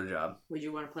any other job. Would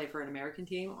you want to play for an American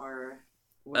team or?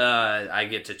 I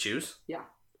get to choose? Yeah.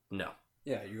 No.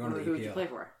 Yeah, you're going to the Who would you EPL. play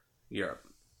for? Europe.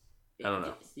 I don't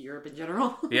know. Europe in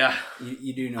general. Yeah.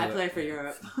 You do know I that- play for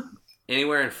Europe.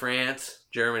 Anywhere in France,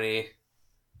 Germany,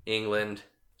 England,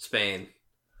 Spain,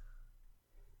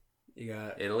 You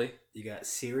got Italy,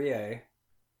 Serie A,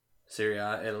 Serie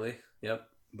A, Italy. Yep.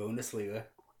 Bundesliga,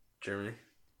 Germany,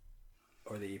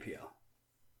 or the EPL.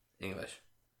 English.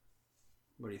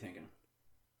 What are you thinking?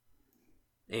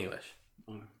 English.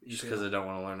 Just because I don't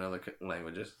want to learn other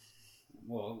languages.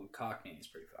 Well, Cockney is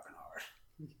pretty fucking hard.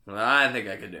 Well, I think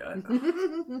I could do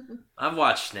it. I've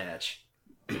watched Snatch.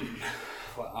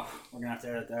 Well, we're gonna have to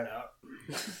edit that out.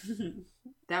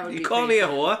 That would You be call pretty me a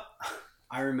fun. whore?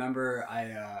 I remember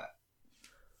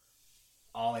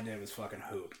all I did was fucking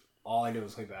hoop. All I did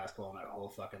was play basketball my whole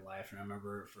fucking life. And I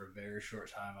remember for a very short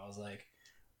time, I was like,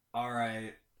 all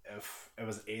right, if it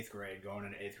was 8th grade, going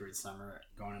into 8th grade summer,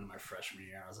 going into my freshman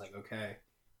year, I was like, okay,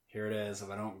 here it is. If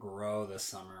I don't grow this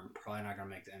summer, I'm probably not going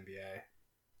to make the NBA.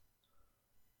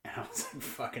 And I was like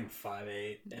fucking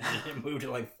 5'8", and it moved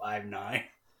to like 5'9",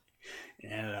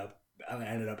 and I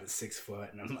ended up at 6 foot,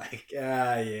 and I'm like,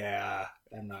 yeah,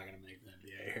 I'm not going to make the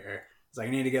NBA here. It's like,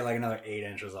 I need to get like another 8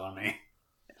 inches on me.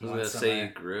 I was going to say you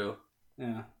grew.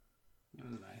 Yeah, it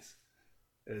was nice.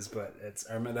 It is, but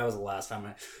I remember that was the last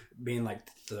time being like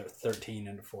 13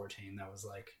 into 14. That was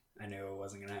like, I knew it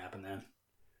wasn't gonna happen then.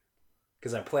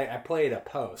 Because I played a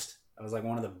post. I was like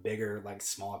one of the bigger, like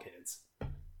small kids.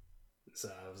 So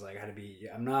I was like,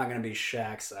 I'm not gonna be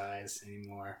Shaq size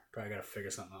anymore. Probably gotta figure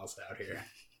something else out here.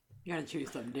 You gotta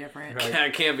choose something different.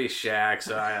 I can't be Shaq,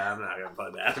 so I'm not going to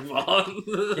play basketball.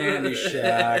 Can't be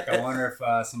Shaq. I wonder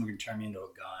if someone can turn me into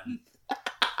a gun.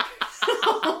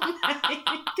 Oh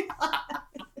my god.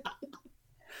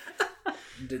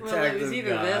 detective Well, it was either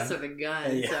gun. this or the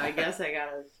gun, Yeah. so I guess I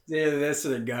gotta. It's either this or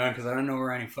the gun because I don't know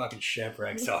where any fucking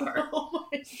shipwrecks are. Oh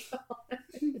my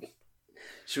god!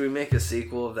 Should we make a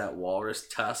sequel of that walrus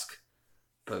Tusk,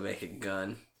 but make a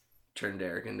gun? Turn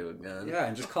Derek into a gun. Yeah,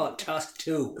 and just call it Tusk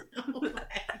 2.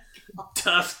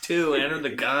 Tusk 2, enter the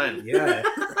gun. Yeah,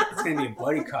 it's gonna be a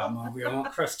buddy cop movie. I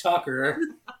want Chris Tucker.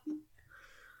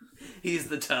 He's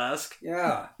the Tusk.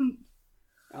 Yeah.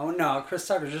 Oh no, Chris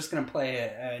Tucker's just gonna play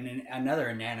another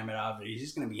inanimate object. He's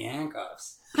just gonna be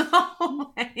handcuffs.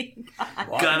 Oh my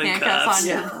god! Gun and Handcuffs cuffs. on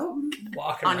Yeah. your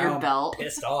Walking On your around belt.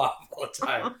 pissed off all the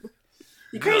time.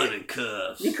 Gun and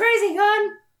cuffs. You crazy, gun?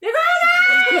 You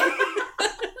crazy?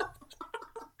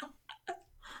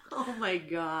 Oh my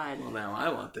god! Well, now I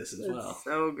want this as That's well.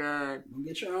 so good.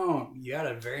 Get your own. You got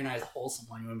a very nice wholesome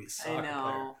one. You want to be a soccer I player.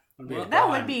 know. Wanna be Well, a that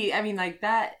gun. would be. I mean, like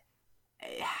that.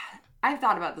 I've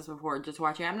thought about this before. Just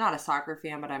watching. I'm not a soccer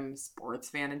fan, but I'm a sports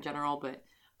fan in general. But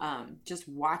just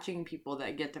watching people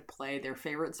that get to play their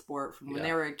favorite sport from when Yeah.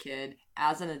 they were a kid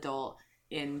as an adult,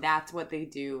 and that's what they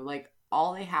do. Like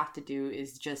all they have to do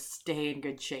is just stay in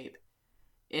good shape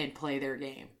and play their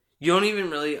game. You don't even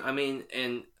really, I mean,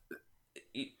 and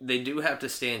they do have to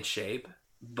stay in shape,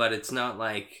 but it's not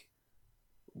like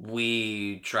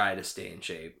we try to stay in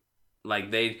shape.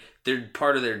 Like they're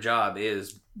part of their job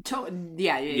is.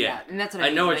 Yeah. And that's what I I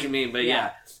mean. know what like, you mean, but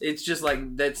yeah, it's just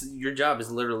like that's your job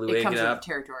is literally It waking comes with up, the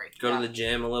territory. go to the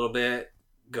gym a little bit,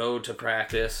 go to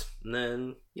practice, and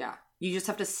then Yeah. You just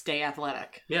have to stay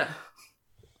athletic. yeah.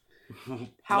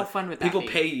 How fun would that People be?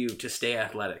 pay you to stay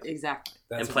athletic. Exactly.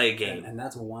 And play a game. And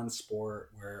that's one sport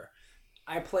where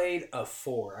I played a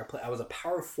forward. I was a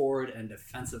power forward and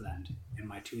defensive end in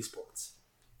my two sports.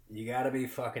 You got to be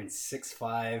fucking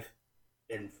 6'5"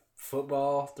 in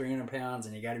football, 300 pounds,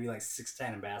 and you got to be like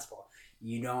 6'10" in basketball.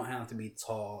 You don't have to be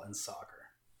tall in soccer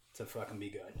to fucking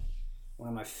be good. One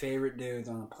of my favorite dudes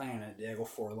on the planet, Diego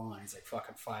Forlan, he's like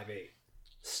fucking 5'8".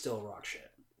 Still rock shit.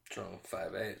 What's wrong with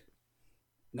 5'8"?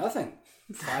 Nothing.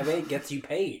 5'8" gets you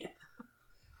paid.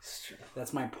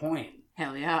 That's my point.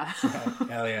 Hell yeah.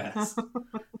 Hell yes.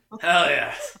 Hell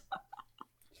yes.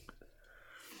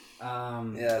 Yeah,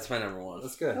 Yeah, that's my number one.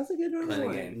 that's good. That's a good Playing a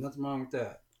one. game. Nothing wrong with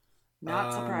that.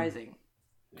 Not surprising.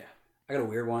 I got a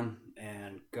weird one,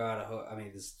 and God, I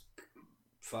mean, this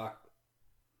fuck,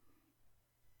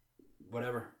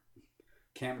 whatever.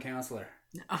 Camp counselor.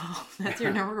 Oh, that's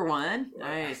your number one?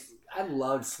 Nice. I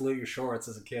loved Salute Your Shorts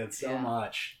as a kid so Yeah.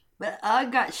 much. But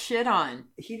Ugg got shit on.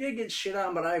 He did get shit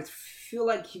on, but I feel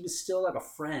like he was still like a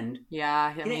friend.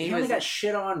 Yeah, I mean, He he only was. got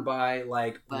shit on by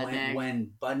like Budnick.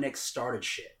 when Budnick started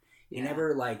shit. He Yeah.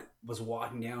 never like was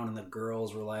walking down and the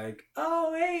girls were like,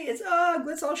 "Oh, hey, it's Ugg,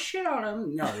 let's all shit on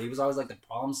him." No, he was always like the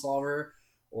problem solver,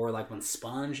 or like when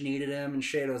Sponge needed him and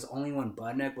shit. It was only when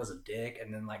Budnick was a dick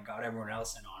and then like got everyone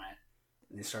else in on it,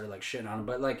 and they started like shitting on him.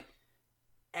 But like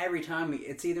every time,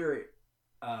 it's either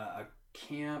a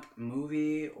camp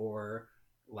movie or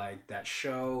like that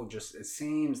show. Just it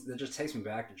seems that just takes me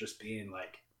back to just being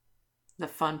like the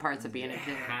fun parts of being a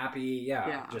kid. happy, yeah,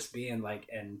 Yeah. just being like,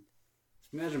 and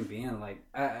imagine being like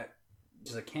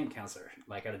just a camp counselor,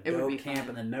 like at a It would dope be camp fun.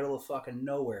 in the middle of fucking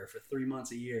nowhere for 3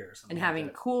 months a year or something. And like having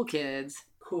that. cool kids.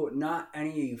 Cool, not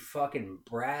any fucking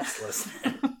brats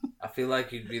listening. I feel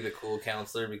like you'd be the cool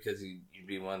counselor because you'd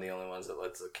be one of the only ones that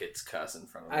lets the kids cuss in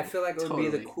front of them. I feel like it would be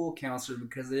the Totally. cool counselor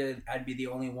because I'd be the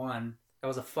only one that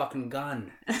was a fucking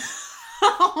gun.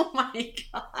 Oh my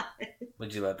god.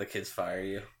 Would you let the kids fire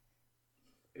you?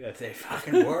 If they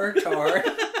fucking worked hard,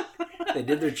 they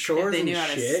did their chores they and knew how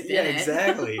to shit. spin Yeah, it.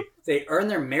 exactly. They earned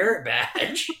their merit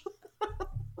badge.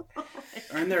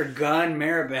 Earned their gun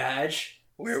merit badge.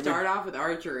 Start off with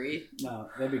archery. No,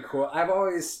 that'd be cool. I've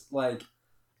always like,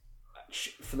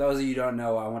 for those of you who don't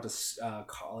know, I went to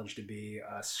college to be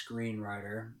a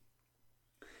screenwriter.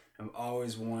 I've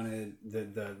always wanted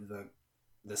the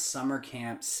summer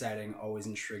camp setting. Always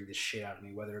intrigued the shit out of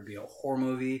me. Whether it be a horror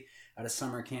movie at a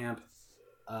summer camp,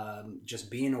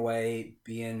 just being away,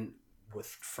 being with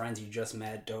friends you just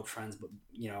met, dope friends, but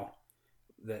you know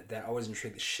that always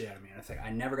intrigued the shit out of me. And I think I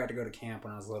never got to go to camp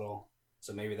when I was little.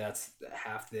 So maybe that's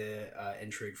half the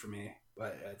intrigue for me.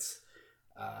 But it's,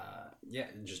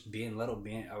 just being little.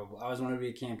 I always wanted to be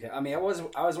a camp. I mean, I always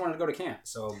wanted to go to camp.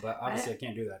 So, but obviously I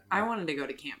can't do that I anymore. wanted to go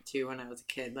to camp too when I was a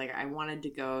kid. Like I wanted to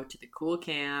go to the cool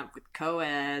camp with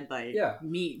co-ed, like Yeah.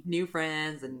 meet new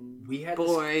friends and We had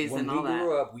boys when and all we that.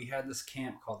 grew up, we had this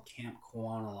camp called Camp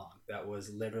Kwanalong that was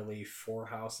literally 4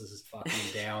 houses fucking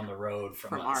down the road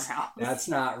from us. our house. That's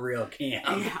not real camp.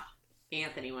 Yeah.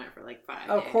 Anthony went for like 5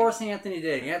 Of days. course Anthony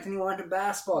did. Anthony went to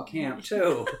basketball camp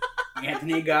too.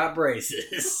 Anthony got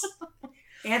braces.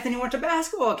 Anthony went to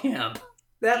basketball camp.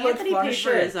 That looked Anthony fun paid as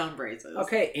for shit. his own braces.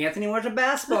 Okay, Anthony went to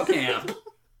basketball camp.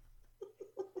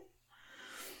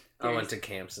 I went to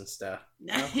camps and stuff.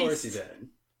 Nice. Of course you did.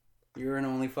 You're an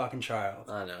only fucking child.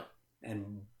 I know.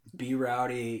 And B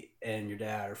Rowdy and your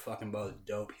dad are fucking both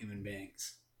dope human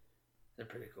beings. They're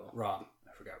pretty cool. Rob.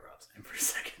 I forgot Rob's name for a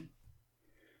second.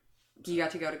 You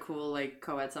got to go to cool like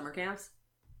co-ed summer camps?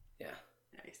 Yeah.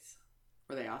 Nice.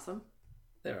 Were they awesome?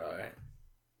 They're alright.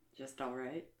 Just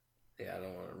alright? Yeah, I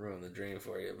don't want to ruin the dream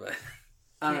for you, but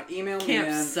Email me Camp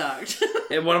in. sucked.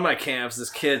 at one of my camps, this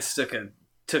kid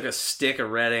took a stick of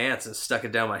red ants and stuck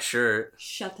it down my shirt.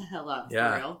 Shut the hell up,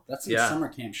 Yeah. for real. That's some Yeah. summer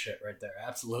camp shit right there.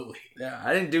 Absolutely. Yeah,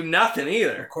 I didn't do nothing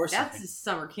either. Of course That's you a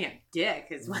summer camp dick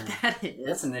is what Mm. that is.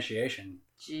 That's initiation.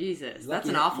 Jesus, You're that's lucky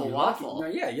an you- awful you're waffle.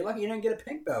 Lucky, no, yeah, you're lucky you didn't get a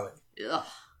pink belly. Ugh.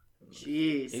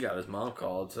 Jeez. He got his mom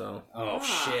called, so Oh,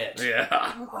 Ah. shit. yeah.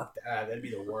 Fuck that. That'd be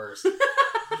the worst.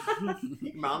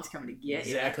 Your mom's coming to get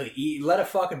Exactly. Let a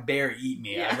fucking bear eat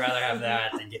me. Yeah. I'd rather have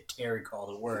that than get Terry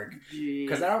called at work. you.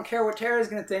 Because I don't care what Terry's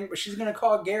going to think, but she's going to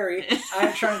call Gary. I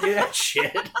ain't trying to do that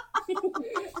shit.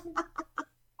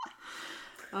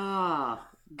 Ah,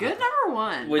 good number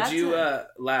one. Would That's you a-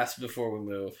 last before we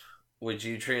move? Would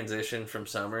you transition from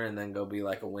summer and then go be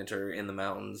like a winter in the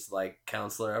mountains like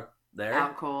counselor up there,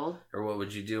 out cold? or what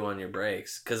would you do on your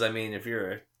breaks? Because I mean, if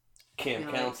you're a camp You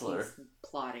know, like counselor, he's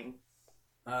plotting.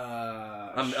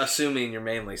 I'm assuming you're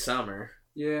mainly summer.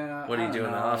 Yeah. What do you I do don't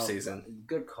in the know. off season?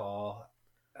 Good call.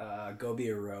 Go be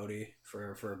a roadie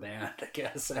for a band, I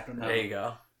guess. I don't know. There you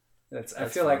go. I That's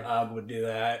feel like fun. Ugg would do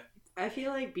that. I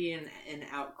feel like being an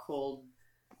out cold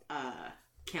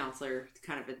counselor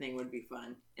kind of a thing would be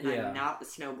fun. And Yeah. I'm not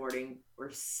snowboarding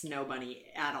or snow bunny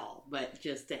at all, but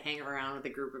just to hang around with a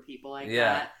group of people like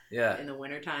Yeah, that yeah. in the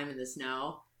wintertime in the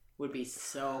snow would be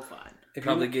so fun. If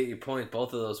Probably you, get you points.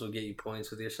 Both of those would get you points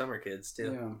with your summer kids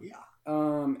too.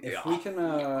 Yeah. If Yeah. we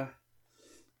can,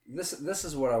 this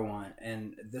is what I want,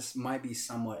 and this might be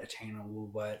somewhat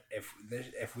attainable. But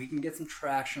if we can get some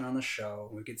traction on the show,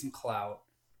 we get some clout.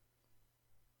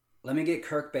 Let me get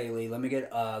Kirk Bailey. Let me get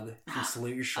Ugg from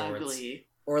Salute Your Shorts. Ugly.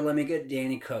 Or let me get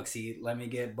Danny Cooksey. Let me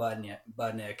get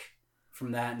Budnick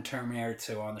from that and Terminator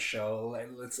 2 on the show.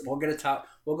 We'll get a top.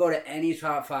 We'll go to any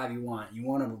top 5 you want. You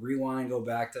want to rewind, go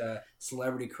back to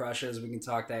celebrity crushes. We can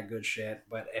talk that good shit.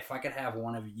 But if I could have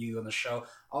one of you on the show,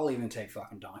 I'll even take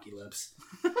fucking Donkey Lips.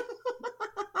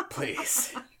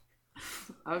 Please.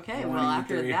 Okay, One well, of you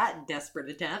after three. that desperate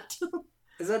attempt.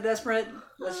 Is that desperate?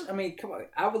 I mean, come on.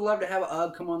 I would love to have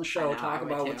Ugg come on the show, I know, I talk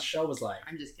would about too. what the show was like.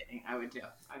 I'm just kidding. I would too.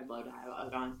 I would love to have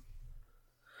Ugg on.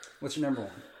 What's your number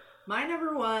one? My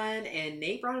number one, and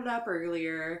Nate brought it up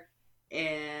earlier,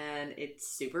 and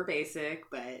it's super basic,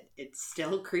 but it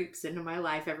still creeps into my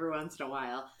life every once in a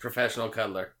while. Professional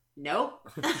cuddler. Nope.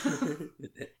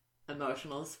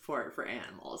 Emotional support for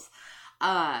animals.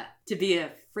 To be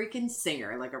a freaking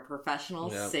singer, like a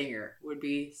professional Yep. singer, would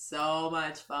be so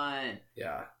much fun.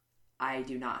 Yeah. I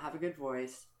do not have a good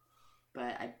voice, but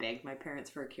I begged my parents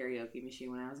for a karaoke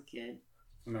machine when I was a kid.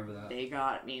 Remember that? They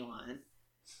got me one,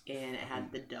 and it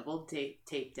had the double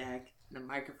tape deck and a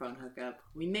microphone hookup.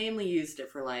 We mainly used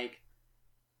it for like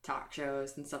talk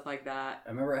shows and stuff like that. I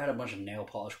remember it had a bunch of nail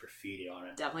polish graffiti on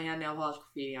it. Definitely had nail polish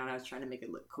graffiti on it. I was trying to make it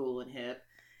look cool and hip,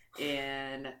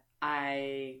 and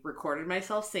I recorded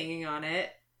myself singing on it,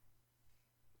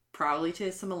 probably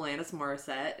to some Alanis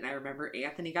Morissette. And I remember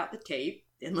Anthony got the tape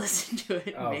and listened to it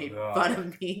and Oh, made God. fun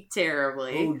of me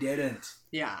terribly. Who didn't?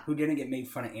 Yeah. Who didn't get made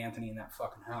fun of Anthony in that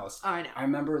fucking house? Oh, I know. I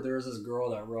remember there was this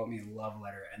girl that wrote me a love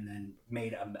letter and then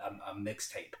made a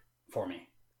mixtape for me,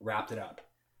 wrapped it up.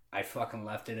 I fucking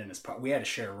left it in his part. We had to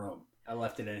share a room. I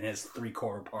left it in his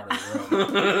 3/4 part of the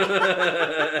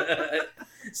room.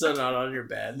 So not on your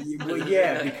bed. Well,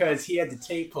 yeah, because he had the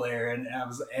tape player,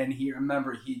 and he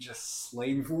remember he just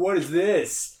slayed me for, what is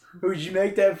this? Would you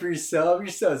make that for yourself? You're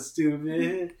so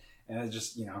stupid. And I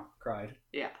just, cried.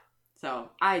 Yeah. So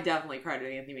I definitely cried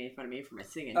when Anthony made fun of me for my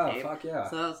singing Oh, tape. fuck yeah.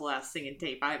 So that was the last singing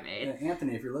tape I made. Yeah,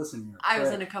 Anthony, if you're listening, you're a I was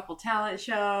prick. in a couple talent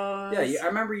shows. Yeah, I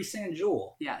remember you saying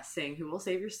Jewel. Yeah, sing Who Will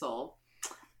Save Your Soul.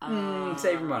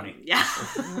 Save your money. Yeah.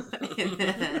 And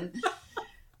then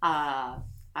I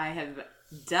have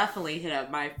definitely hit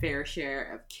up my fair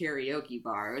share of karaoke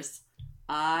bars.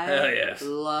 I Hell yes.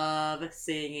 love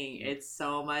singing. It's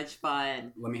so much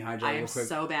fun. Let me hijack I real am quick.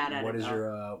 so bad at What it. is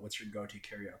though. what's your go-to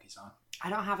karaoke song? I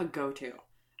don't have a go-to.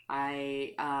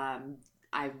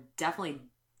 I've definitely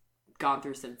gone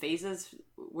through some phases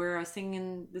where I was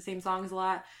singing the same songs a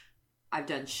lot. I've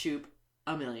done Shoop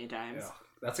a million times. Yeah,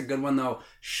 that's a good one though.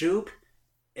 Shoop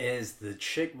is the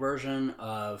chick version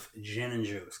of Gin and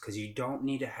Juice because you don't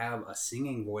need to have a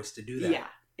singing voice to do that. Yeah.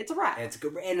 It's a rap. It's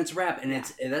good, and it's rap, and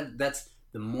that's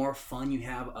the more fun you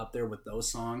have up there with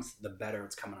those songs, the better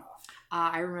it's coming off.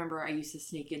 I remember I used to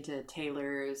sneak into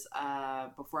Taylor's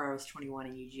before I was 21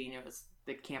 in Eugene. It was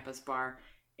the campus bar,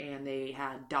 and they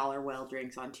had dollar well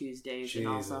drinks on Tuesdays and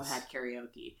also had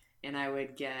karaoke. And I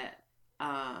would get,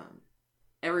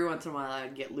 every once in a while, I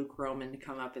would get Luke Roman to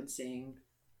come up and sing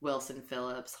Wilson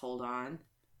Phillips' Hold On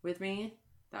with me.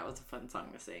 That was a fun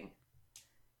song to sing.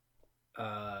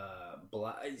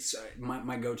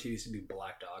 My go-to used to be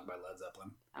Black Dog by Led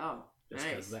Zeppelin. Oh, Just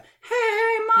nice. 'cause of that.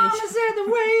 Hey, mama said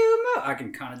the way you move. I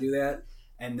can kind of do that.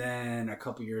 And then a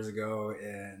couple years ago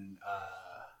in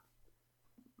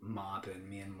Mop, and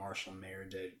me and Marshall Mayer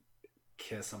did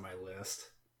Kiss on My List.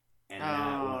 And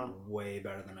that went way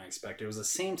better than I expected. It was the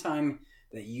same time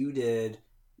that you did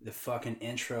the fucking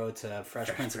intro to Fresh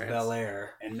Prince of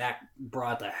Bel-Air, and that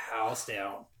brought the house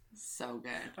down. So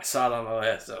good. I saw it on the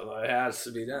list, so it has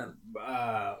to be done.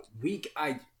 We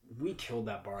killed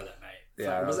that bar that night.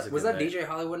 Yeah, was that DJ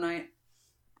Hollywood night?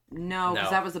 No, because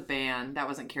No. that was a band. That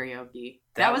wasn't karaoke.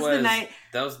 That was the night.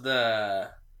 That was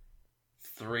the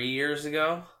 3 years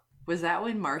ago. Was that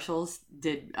when Marshalls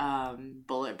did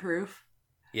Bulletproof?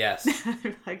 Yes.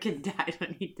 I fucking died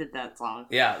when he did that song.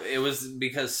 Yeah, it was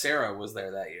because Sarah was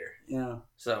there that year. Yeah.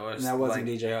 So it was And that wasn't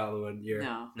like, DJ Hollywood year.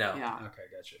 No. No. Yeah. Okay,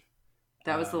 gotcha.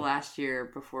 That was the last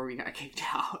year before we got kicked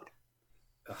out.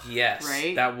 Yes.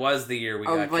 Right? That was the year we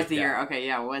got Oh, it was kicked the year. out. Okay,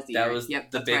 yeah, it was the That year. was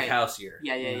Yep, the that's big right. house year.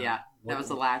 Yeah. That was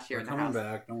the last year We're in the coming house.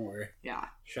 back, don't worry. Yeah.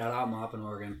 Shout out Mop in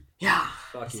Oregon. Yeah.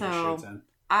 Fuck you, So, Shootin'.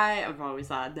 I've always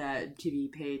thought that to be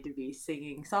paid to be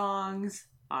singing songs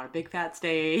on a big fat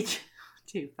stage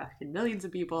to fucking millions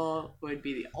of people would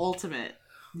be the ultimate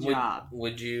job.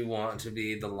 Would you want to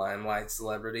be the limelight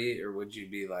celebrity, or would you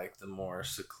be like the more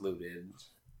secluded,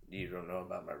 you don't know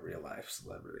about my real life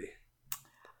celebrity?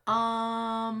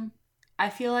 I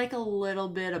feel like a little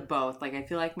bit of both. Like, I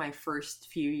feel like my first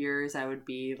few years I would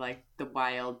be like the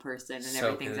wild person and Soaking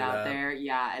everything's it out up. there.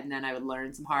 Yeah, and then I would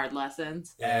learn some hard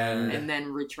lessons And and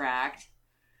then retract.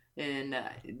 And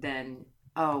then,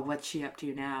 oh, what's she up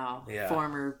to now? Yeah.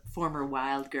 Former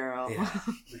wild girl. Yeah.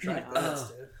 You know.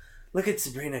 Oh, look at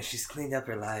Sabrina, she's cleaned up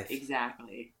her life.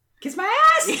 Exactly. Kiss my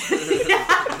ass!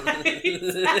 Yeah,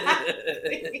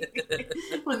 exactly.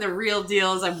 When the real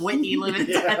deal is I'm Whitney living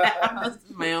in that house,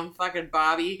 my own fucking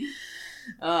Bobby.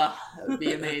 That would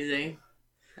be amazing.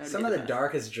 That would Some be of the best.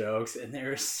 darkest jokes, and they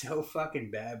were so fucking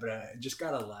bad, but I just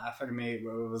got a laugh at me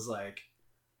where it was like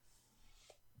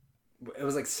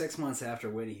 6 months after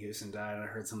Whitney Houston died, and I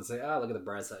heard someone say, "Oh, look at the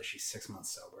bright side, she's 6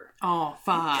 months sober." Oh,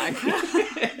 fuck.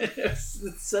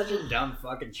 it's such a dumb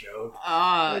fucking joke.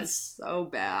 Oh, it's so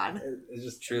bad. It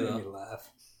just True, made me though. laugh.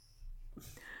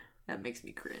 That makes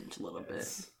me cringe a little bit.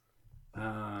 It's-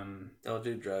 Don't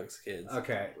do drugs, kids.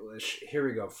 Okay, here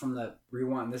we go. From the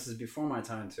rewind. This is before my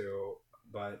time too,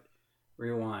 but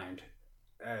rewind.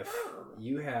 If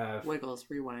you have Wiggles,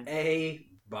 rewind. A,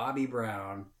 Bobby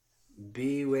Brown,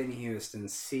 B, Whitney Houston,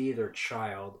 C, their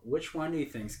child, which one do you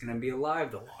think is going to be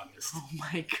alive the longest? Oh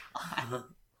my god.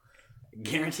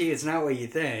 Guarantee it's not what you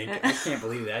think. I can't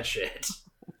believe that shit.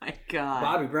 Oh my god.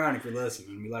 Bobby Brown, if you're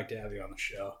listening, we'd like to have you on the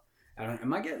show.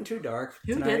 Am I getting too dark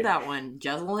Who tonight? did that one?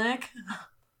 Jeselnik?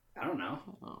 I don't know.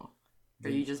 Oh. Or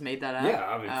you just made that up? Yeah,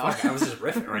 I mean, Oh. fuck, I was just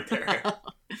riffing right there.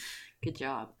 Good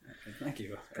job. Thank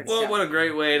you. Well, what a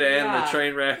great way to end Yeah. the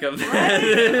train wreck of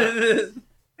that.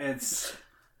 It's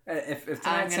if I'm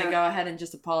tonight's going to go ahead and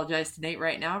just apologize to Nate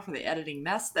right now for the editing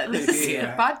mess that this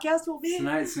Yeah. podcast will be.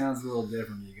 Tonight sounds a little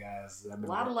different, you guys. A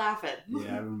lot of laughing.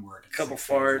 Yeah, I've been working. Couple 6 days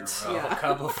in a farts. row. Yeah. A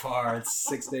couple of farts.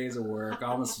 6 days of work.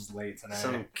 Almost was late today.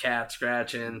 Some cat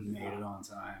scratching. Made it on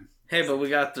time. Hey, but we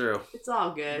got through. It's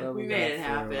all good. Well, we got made it through.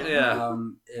 happen. Yeah.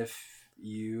 If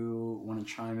you want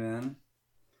to chime in,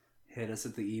 hit us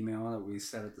at the email that we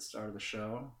said at the start of the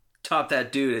show.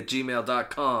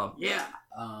 TopThatDude@gmail.com. Yeah.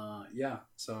 Yeah.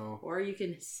 So Or you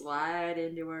can slide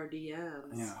into our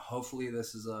DMs. yeah, hopefully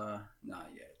this is not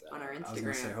yet. On our I was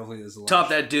gonna say Instagram. hopefully this is a Top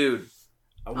that dude.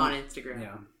 I On want- Instagram.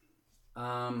 Yeah.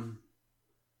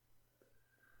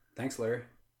 Thanks, Larry.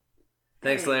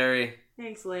 Thanks, Hey. Larry.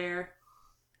 Thanks, Lair.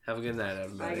 Have a good night,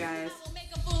 everybody. Bye, guys. We'll make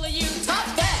a fool of you. Top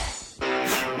that.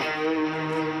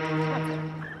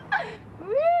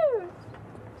 Woo!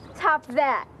 Top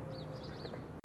that.